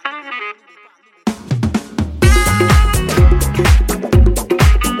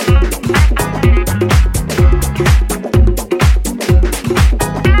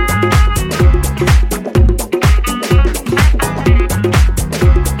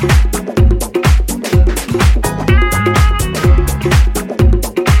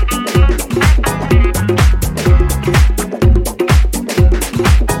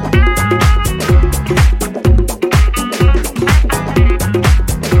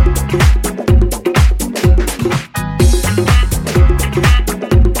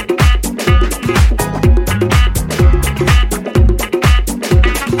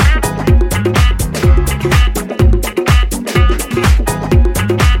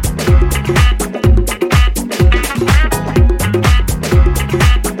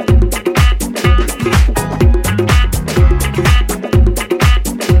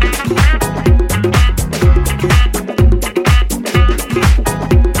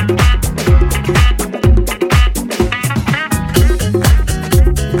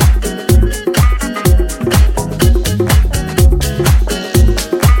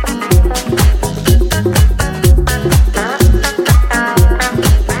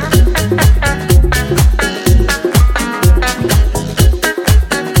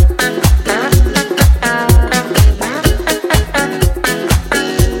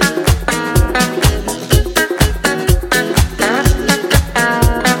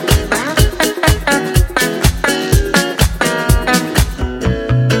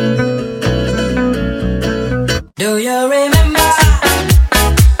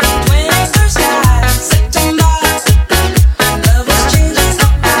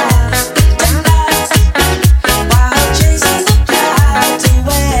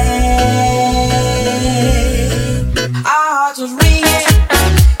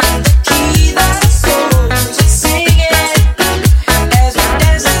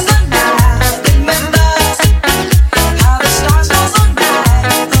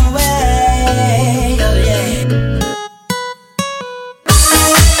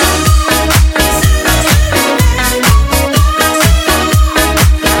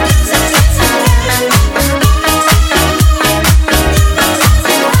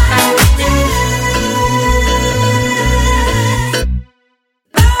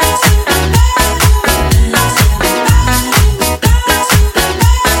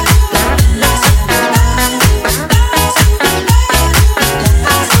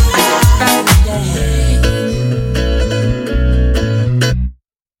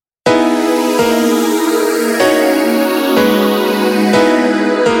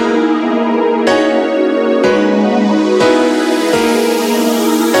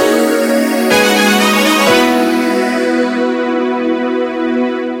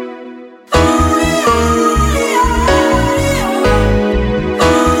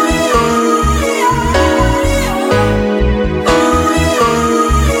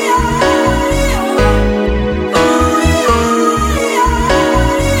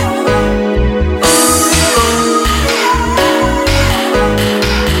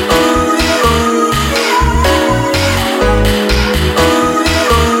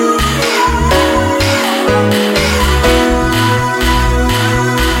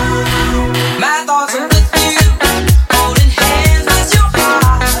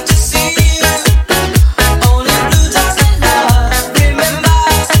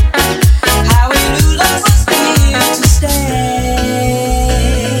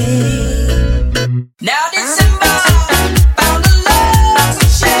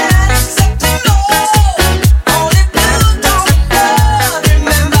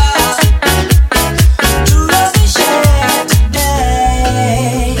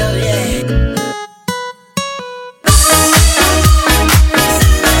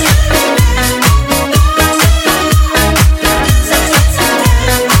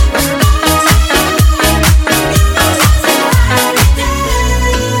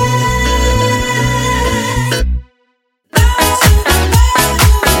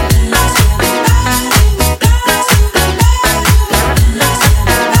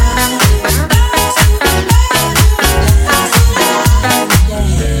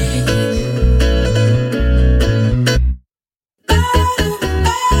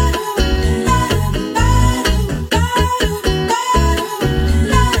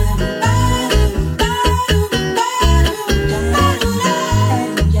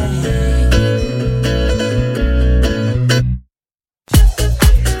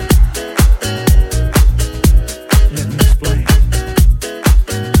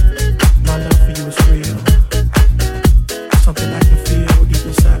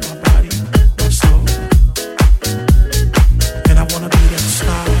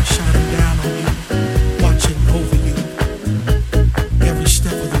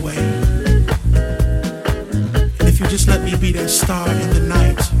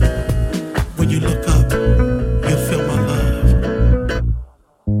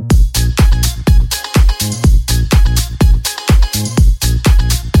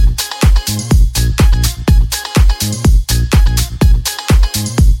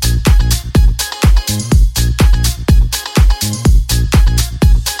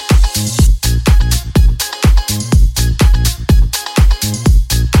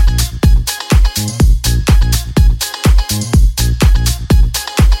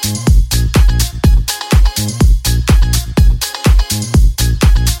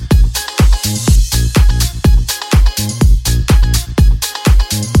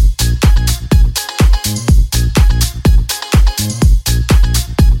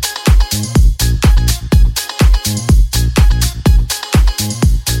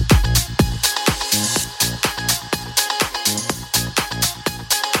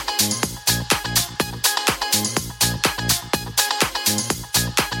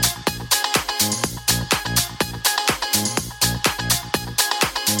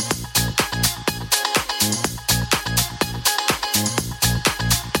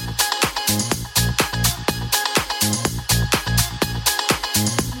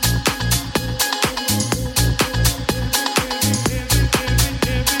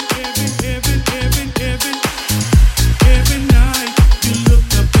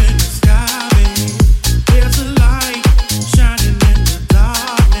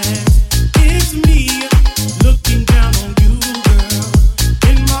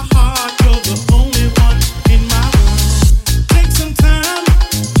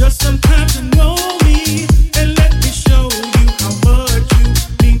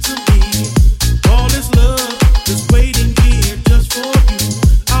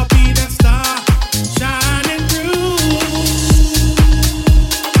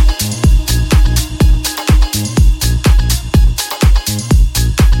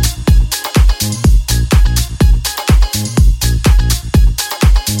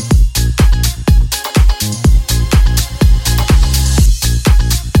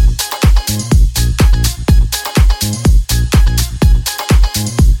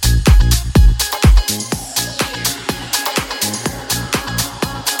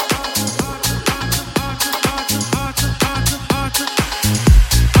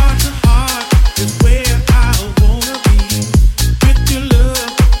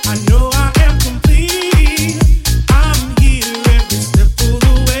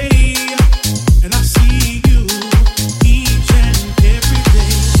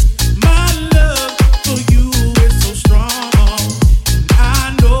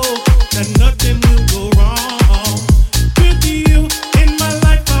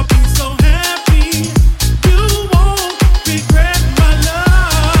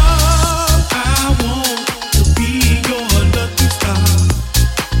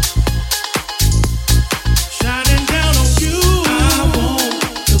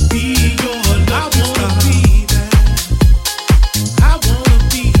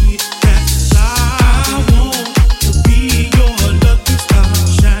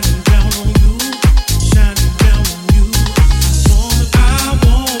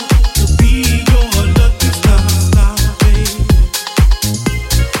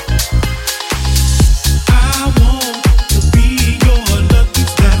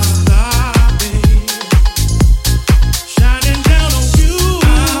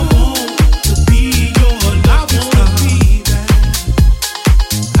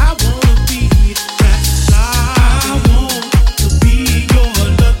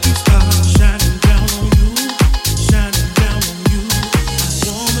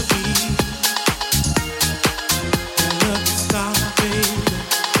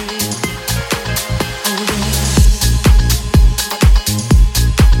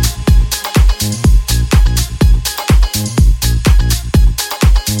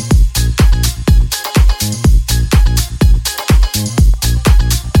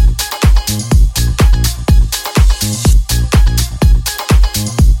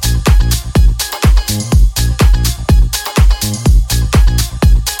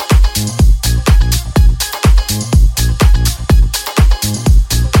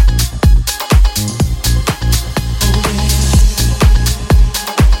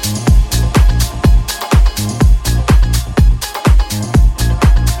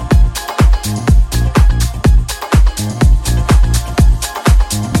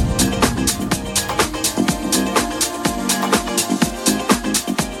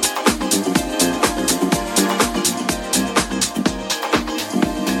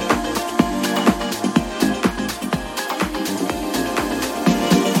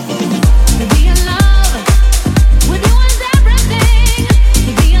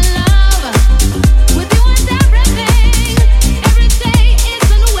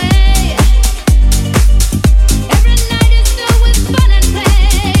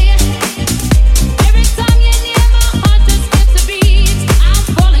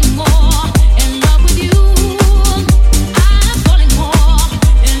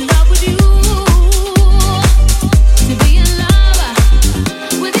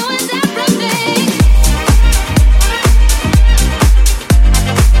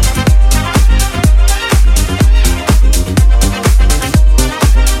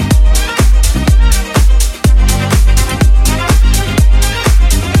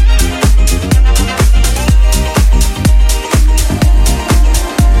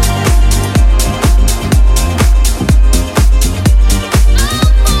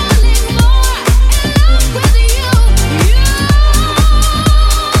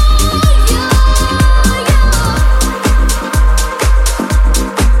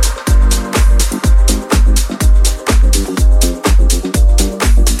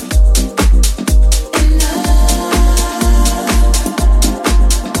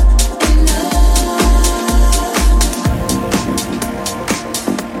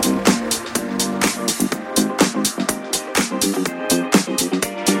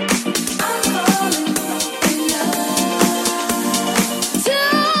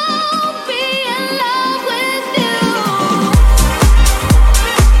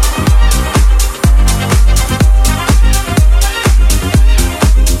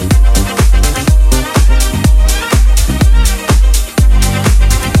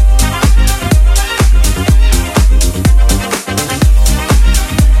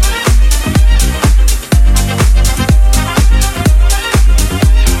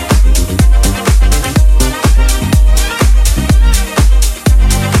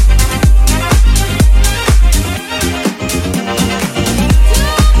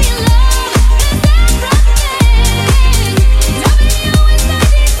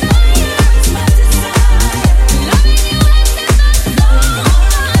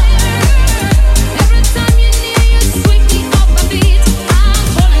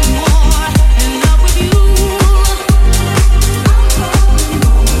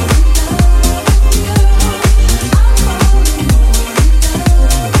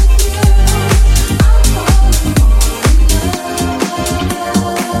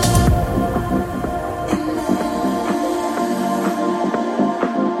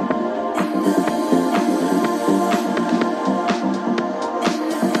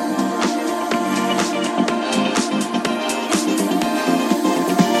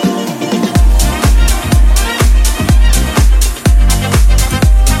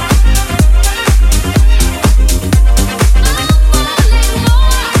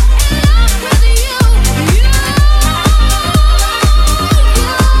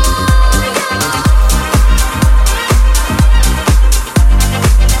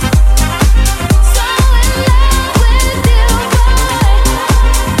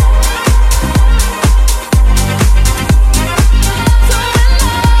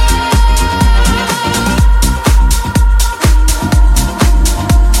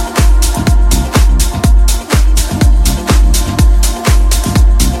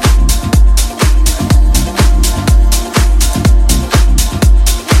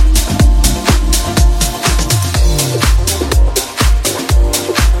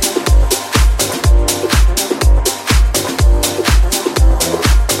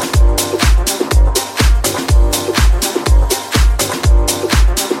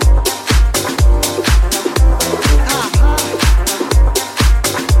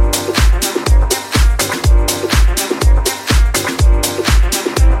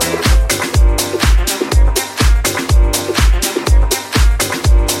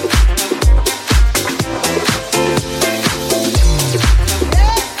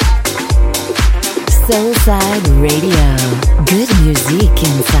 Soulside Radio. Good music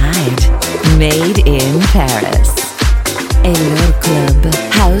inside. Made in Paris. Hello Club.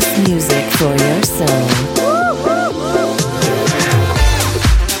 House music for your soul.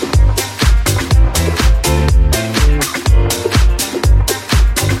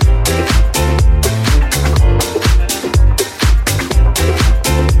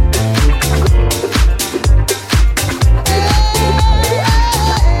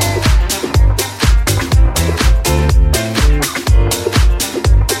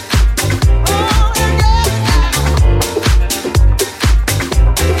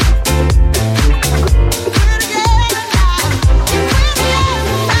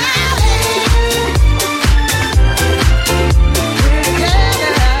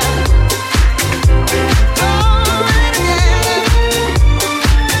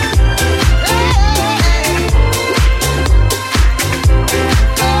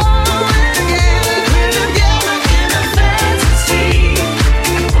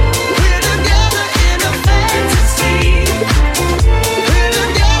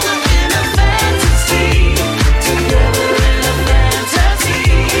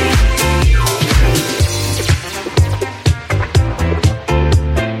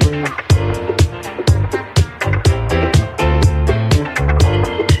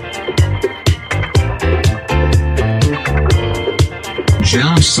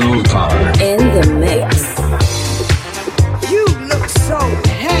 Soulpark in the mix. You look so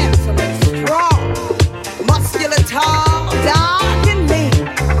handsome and strong, muscular, tall, dark and mean,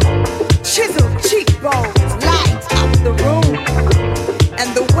 chiseled cheekbones light up the room, and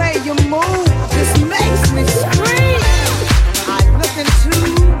the way you move just makes me scream. I look into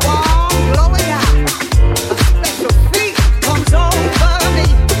warm, glowing eyes, a special feeling comes over me.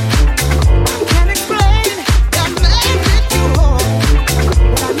 I can't explain that magic you hold.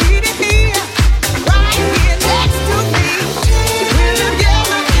 I need it here.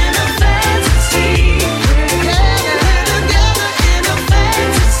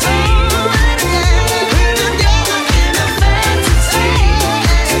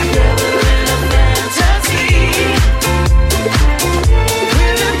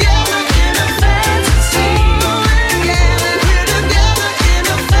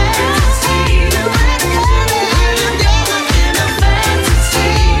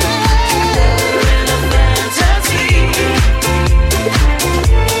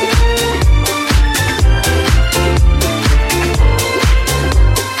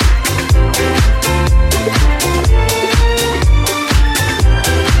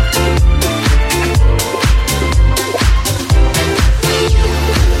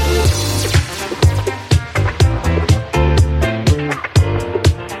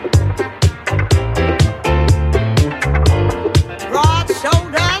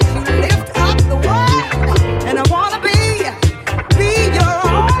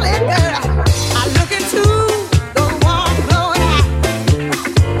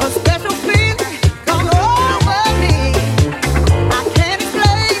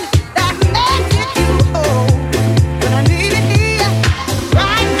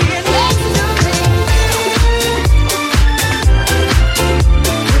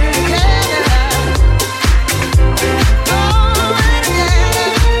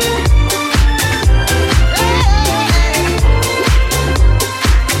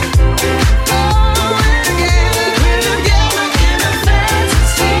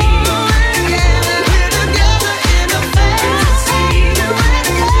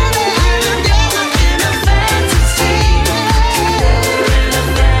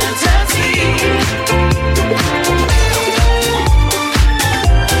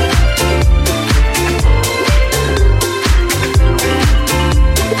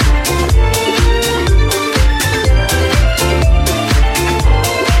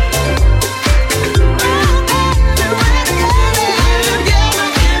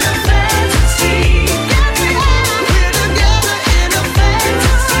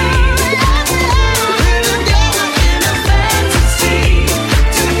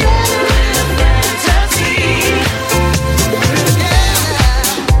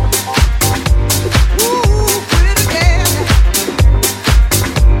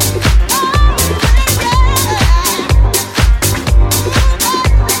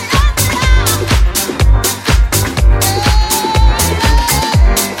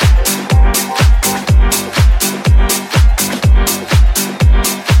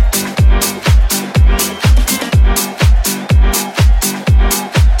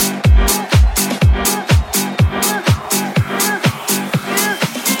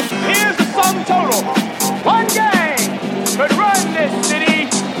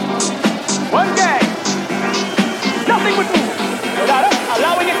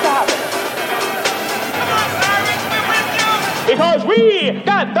 We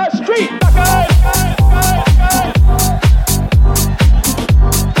got the street suckers.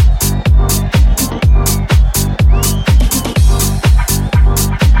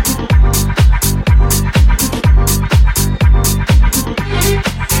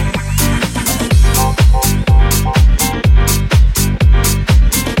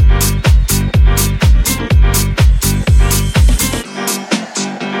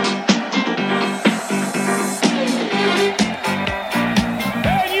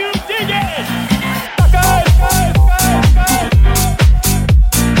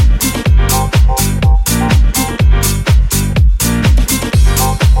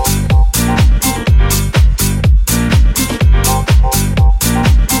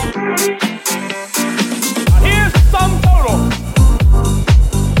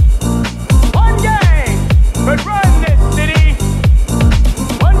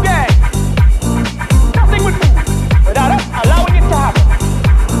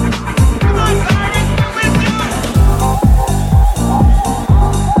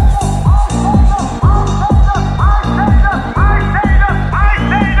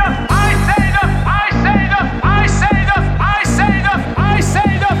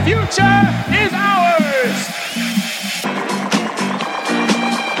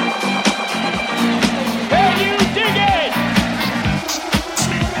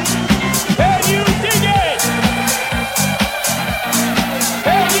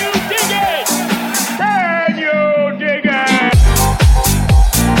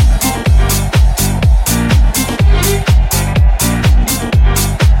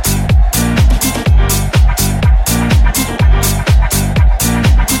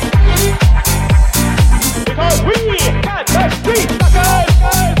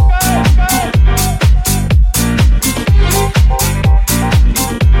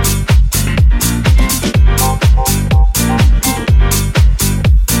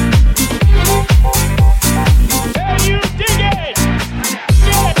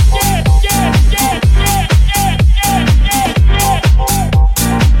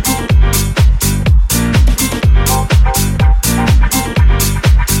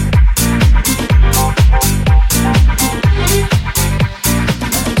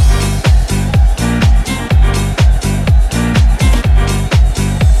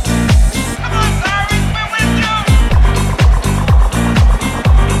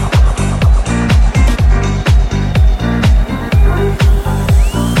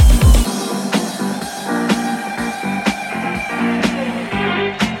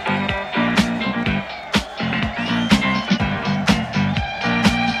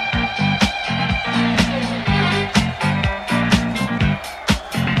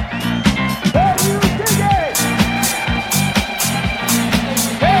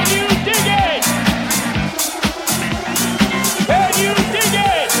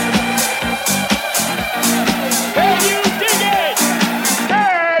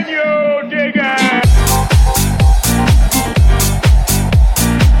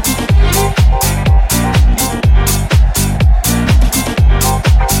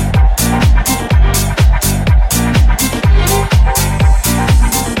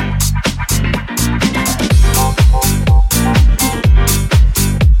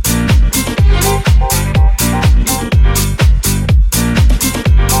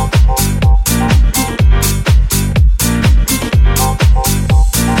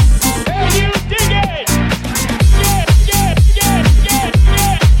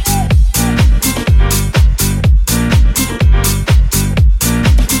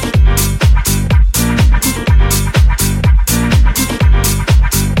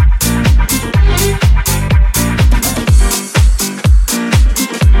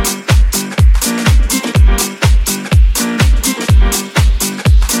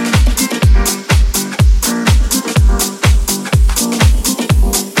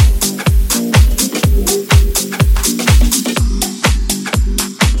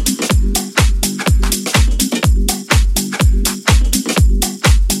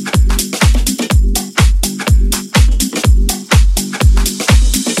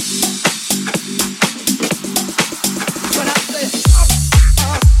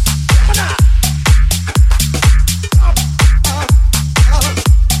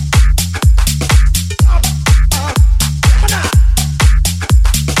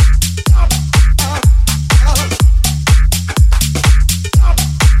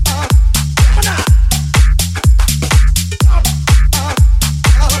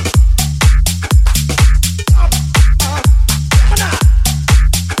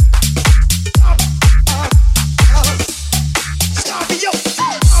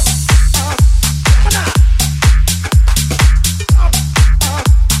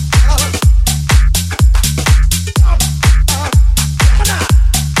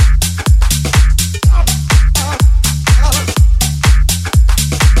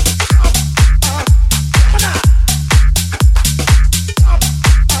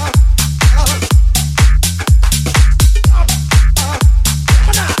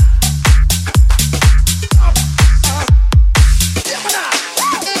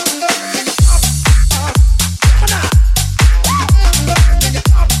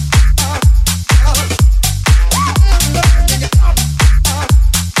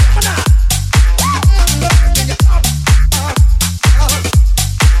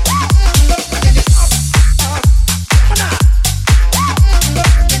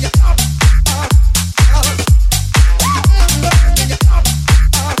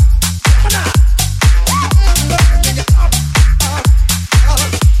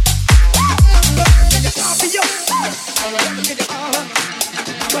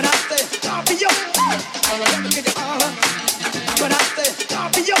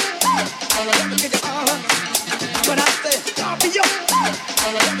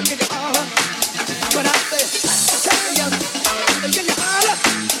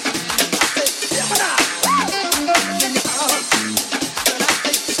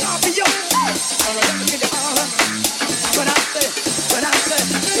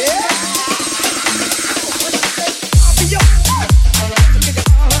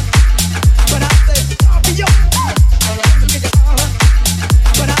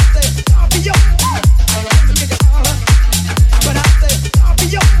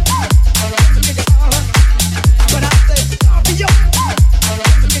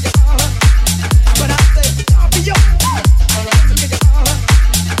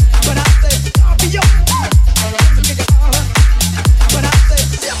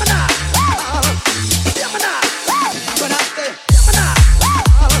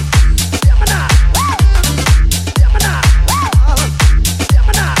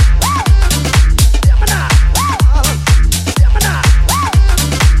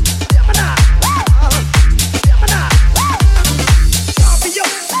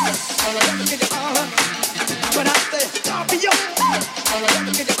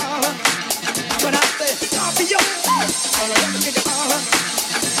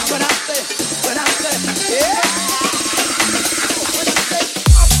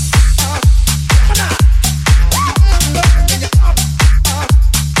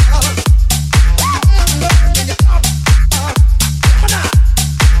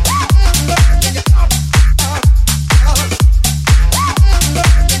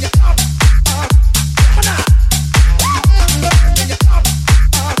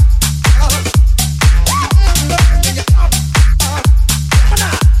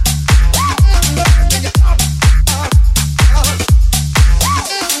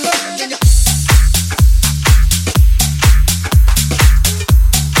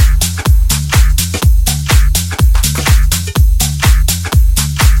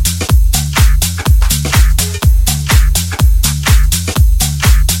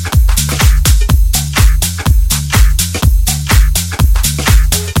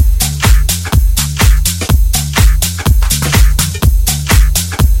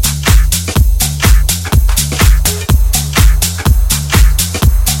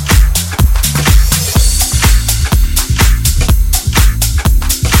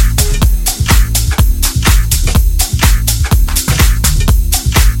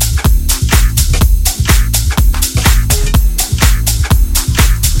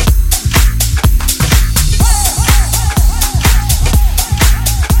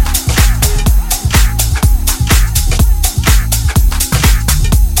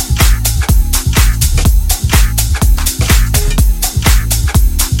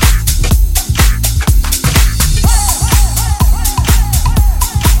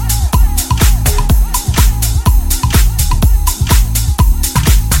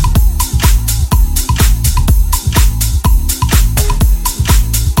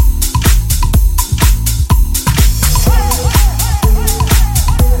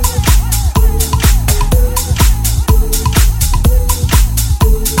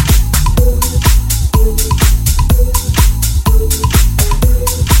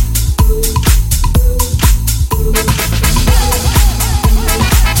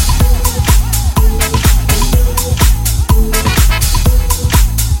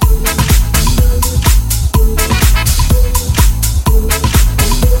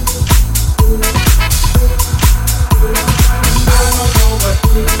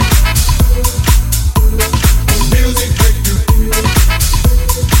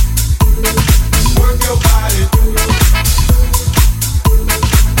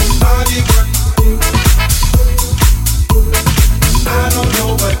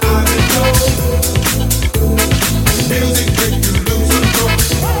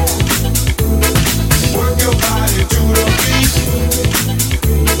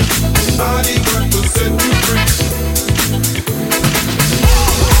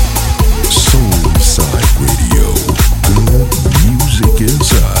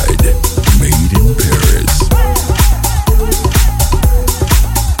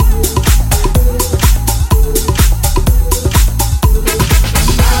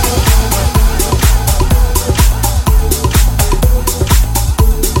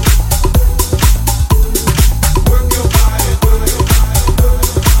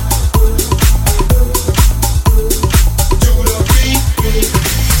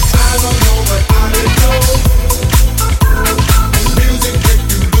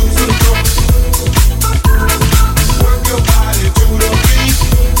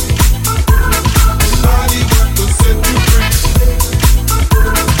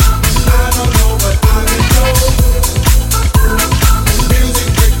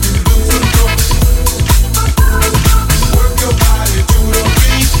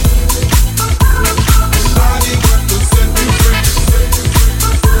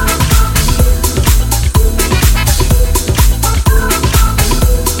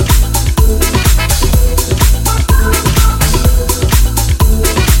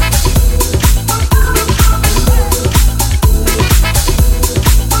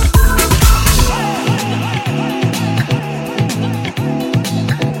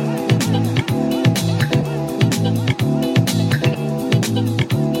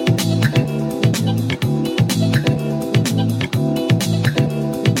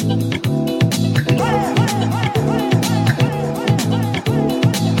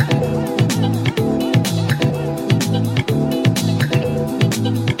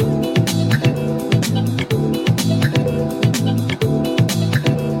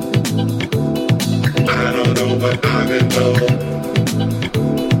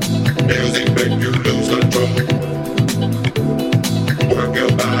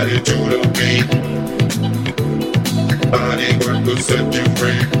 body to the beat. Body work will set you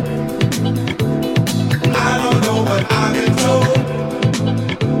free. I don't know what I've been told.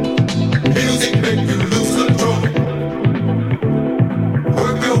 Music make you lose control.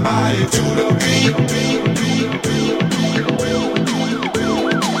 Work your body to the beat.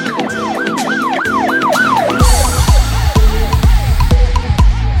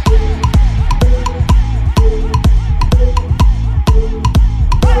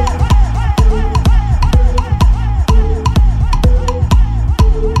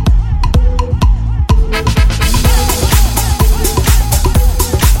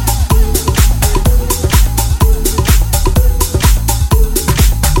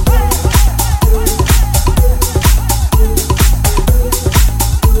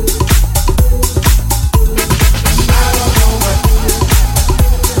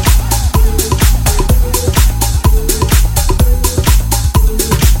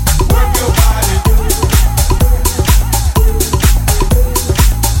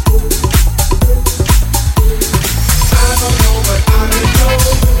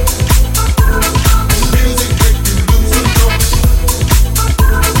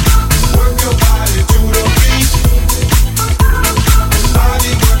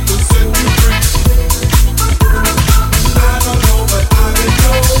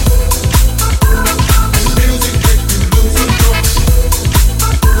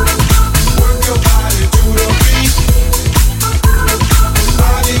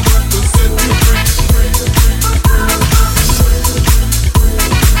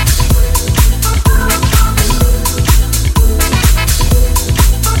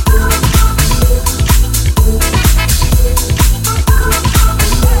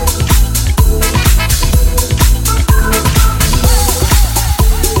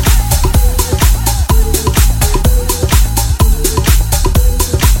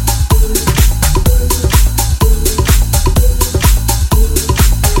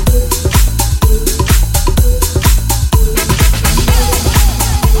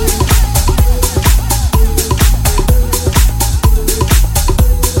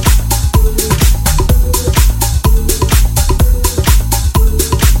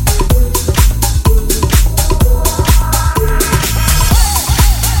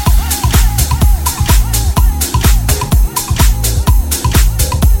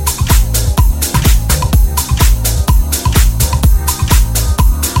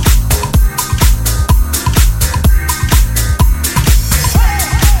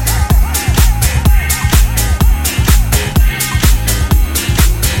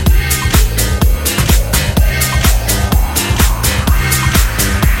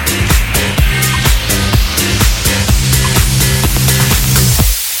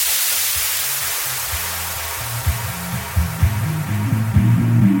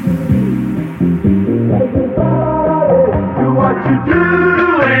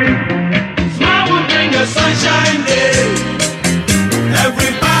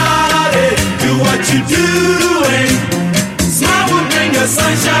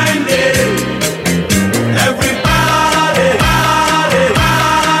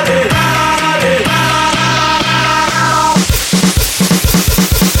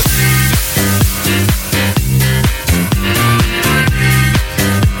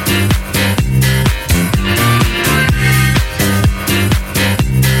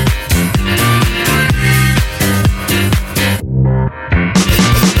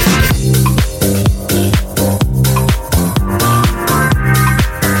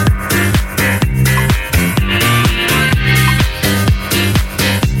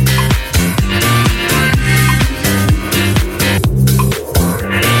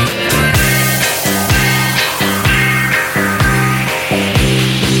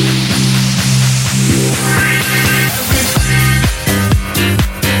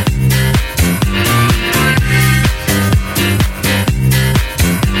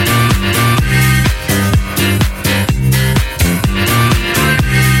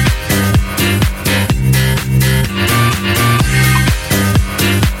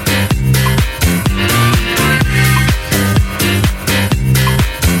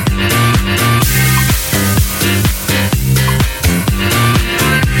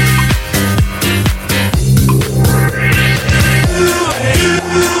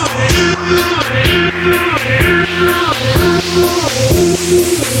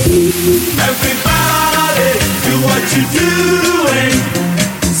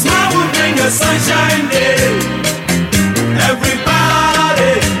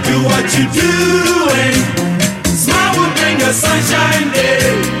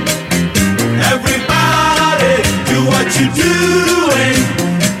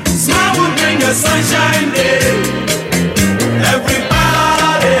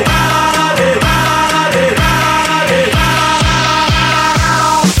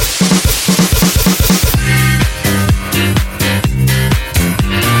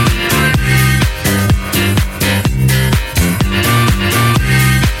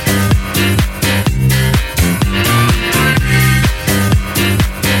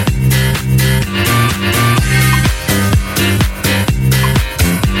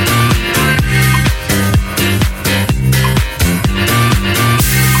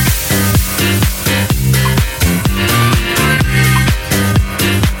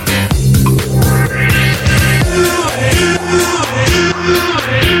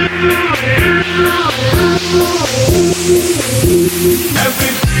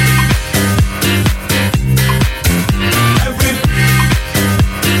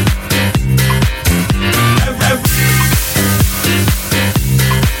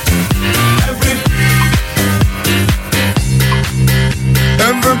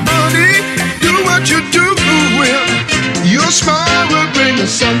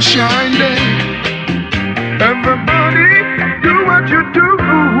 Sunshine day. Everybody, do what you do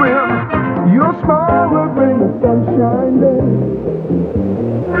well. Your smile will bring the sunshine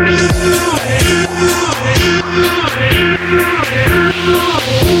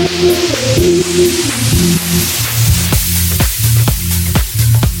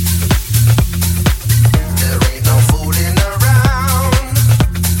There ain't no fooling around.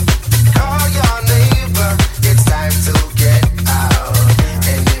 Call your neighbor, it's time to get out.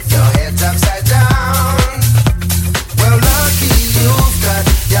 And if your head's upside down, well, lucky you've got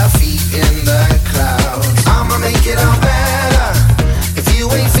your feet in the clouds. I'ma make it all better. If you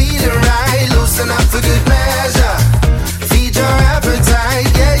ain't feeling right, loosen up for good measure. Feed your appetite,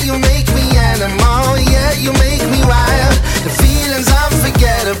 yeah, you make me animal, yeah, you make me wild. The feeling's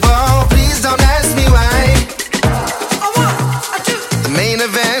unforgettable, please don't ask me why. The main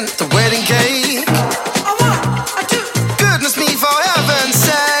event, the wedding cake. Goodness me, for heaven's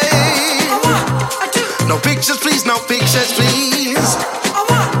sake. No pictures, please, no pictures, please.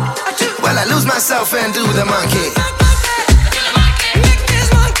 Well, I lose myself and do the monkey.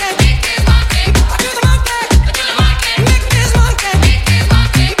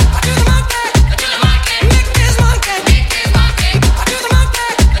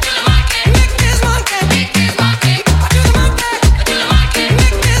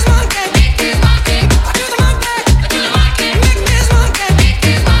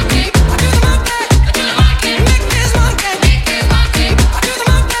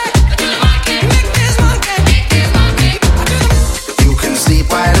 You can sleep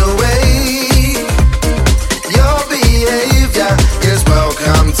wide awake. Your behavior is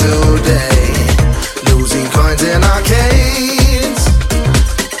welcome today. Losing coins in arcades.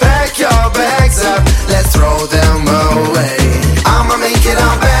 Pack your bags up, let's throw them away. I'ma make it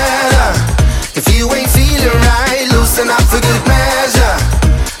all better. If you ain't feeling right, loosen up for good measure.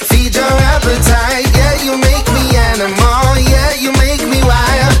 Feed your appetite, yeah, you make me animal, yeah, you make me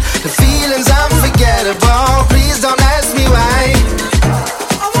wild. The feeling's unforgettable, please don't ask me why.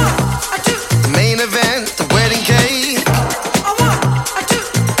 The main event, the wedding cake.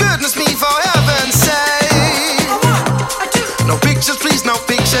 Goodness me, for heaven's sake. No pictures, please, no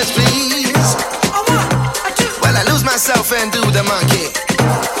pictures, please. Well, I lose myself and do the monkey.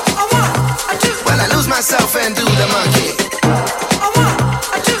 Well, I lose myself and do the monkey.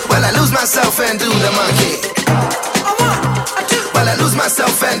 Well, I lose myself and do the monkey. Well, I lose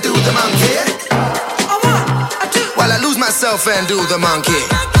myself and do the monkey. Well, I lose myself and do the monkey.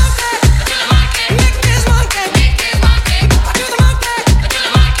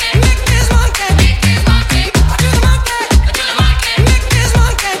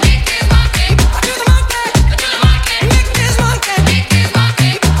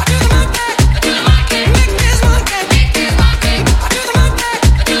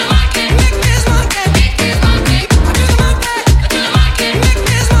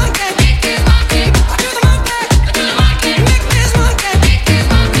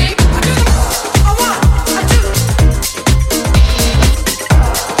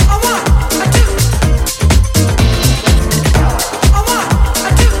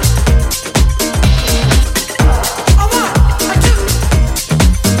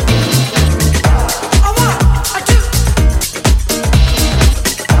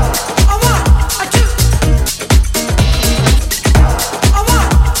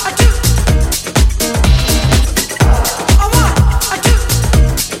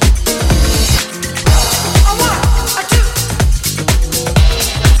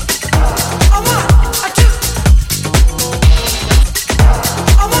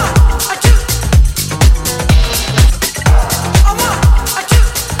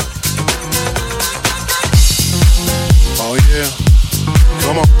 Oh yeah,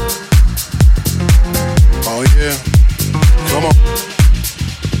 come on. Oh yeah, come on.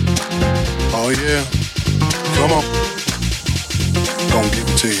 Oh yeah, come on. Gonna give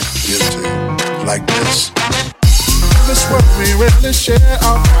it to you, like this. This what we really share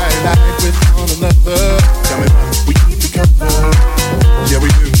our life with one another. Tell me what we together. Yeah, we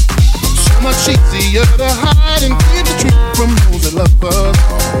do. So much easier to hide and keep the truth from those that love us.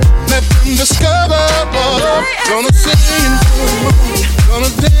 Let them discover. Gonna sing, gonna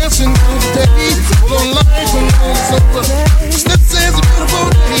dance into the day. Full of life and it's over. 'Cause this is a beautiful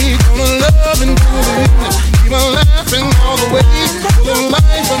day.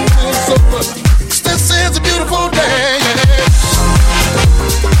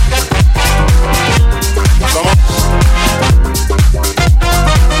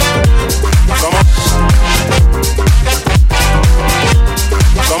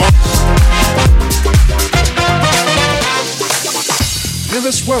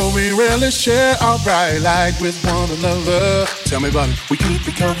 world we rarely share our bright light with one another. Tell me about it. We keep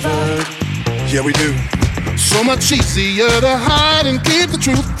it covered. Yeah, we do. So much easier to hide and keep the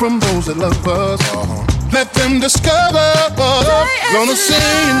truth from those that love us. Let them discover what gonna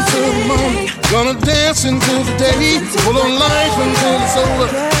sing until the morning, gonna dance until the day, full of life until it's over.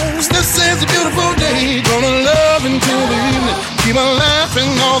 'Cause this is a beautiful day, gonna love until the evening, keep on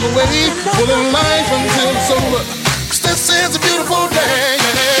laughing all the way, full of life until it's over. 'Cause this is a beautiful day.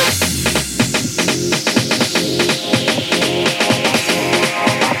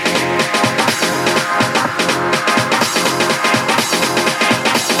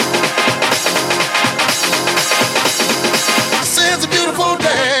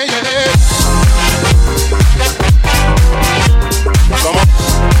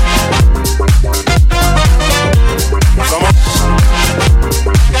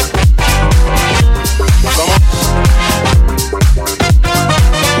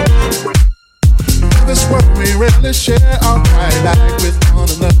 Rarely share our bright light with one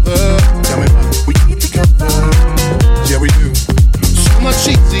another. Tell me about it. We keep it covered. Yeah, we do. So much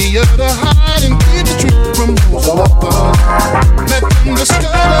easier to hide and keep the truth from those that love us. Let them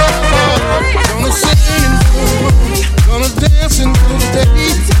discover. Gonna sing until the morning, gonna dance until the day,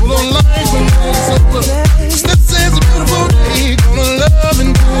 full of life until it's over. 'Cause this is a beautiful day, gonna love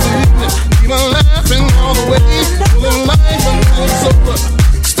until the evening, keep on laughing all the way, full of life until it's over.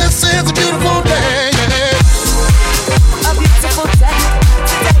 'Cause this is a beautiful day. A beautiful day.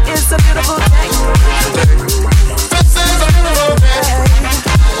 Today is a beautiful day. This is a beautiful day.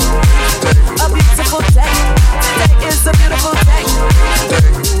 A beautiful day. Today is a beautiful day.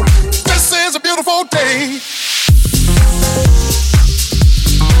 This is a beautiful day.